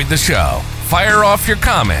enjoyed the show. Fire off your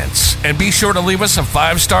comments and be sure to leave us a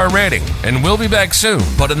 5-star rating, and we'll be back soon.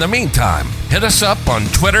 But in the meantime, hit us up on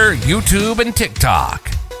Twitter, YouTube, and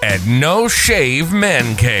TikTok at No Shave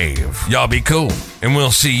Men Cave. Y'all be cool, and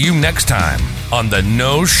we'll see you next time on the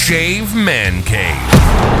No Shave Men Cave.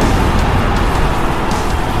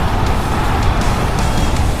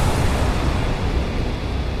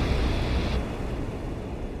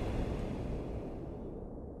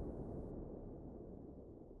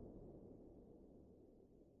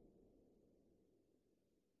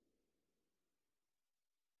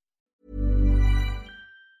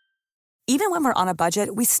 Even when we're on a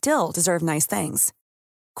budget, we still deserve nice things.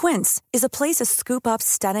 Quince is a place to scoop up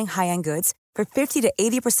stunning high-end goods for 50 to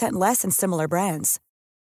 80% less than similar brands.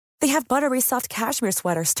 They have buttery soft cashmere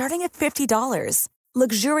sweaters starting at $50,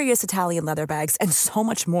 luxurious Italian leather bags, and so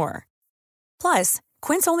much more. Plus,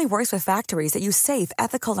 Quince only works with factories that use safe,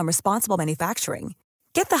 ethical, and responsible manufacturing.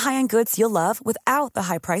 Get the high-end goods you'll love without the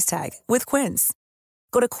high price tag with Quince.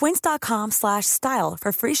 Go to quince.com/style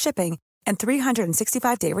for free shipping and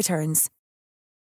 365-day returns.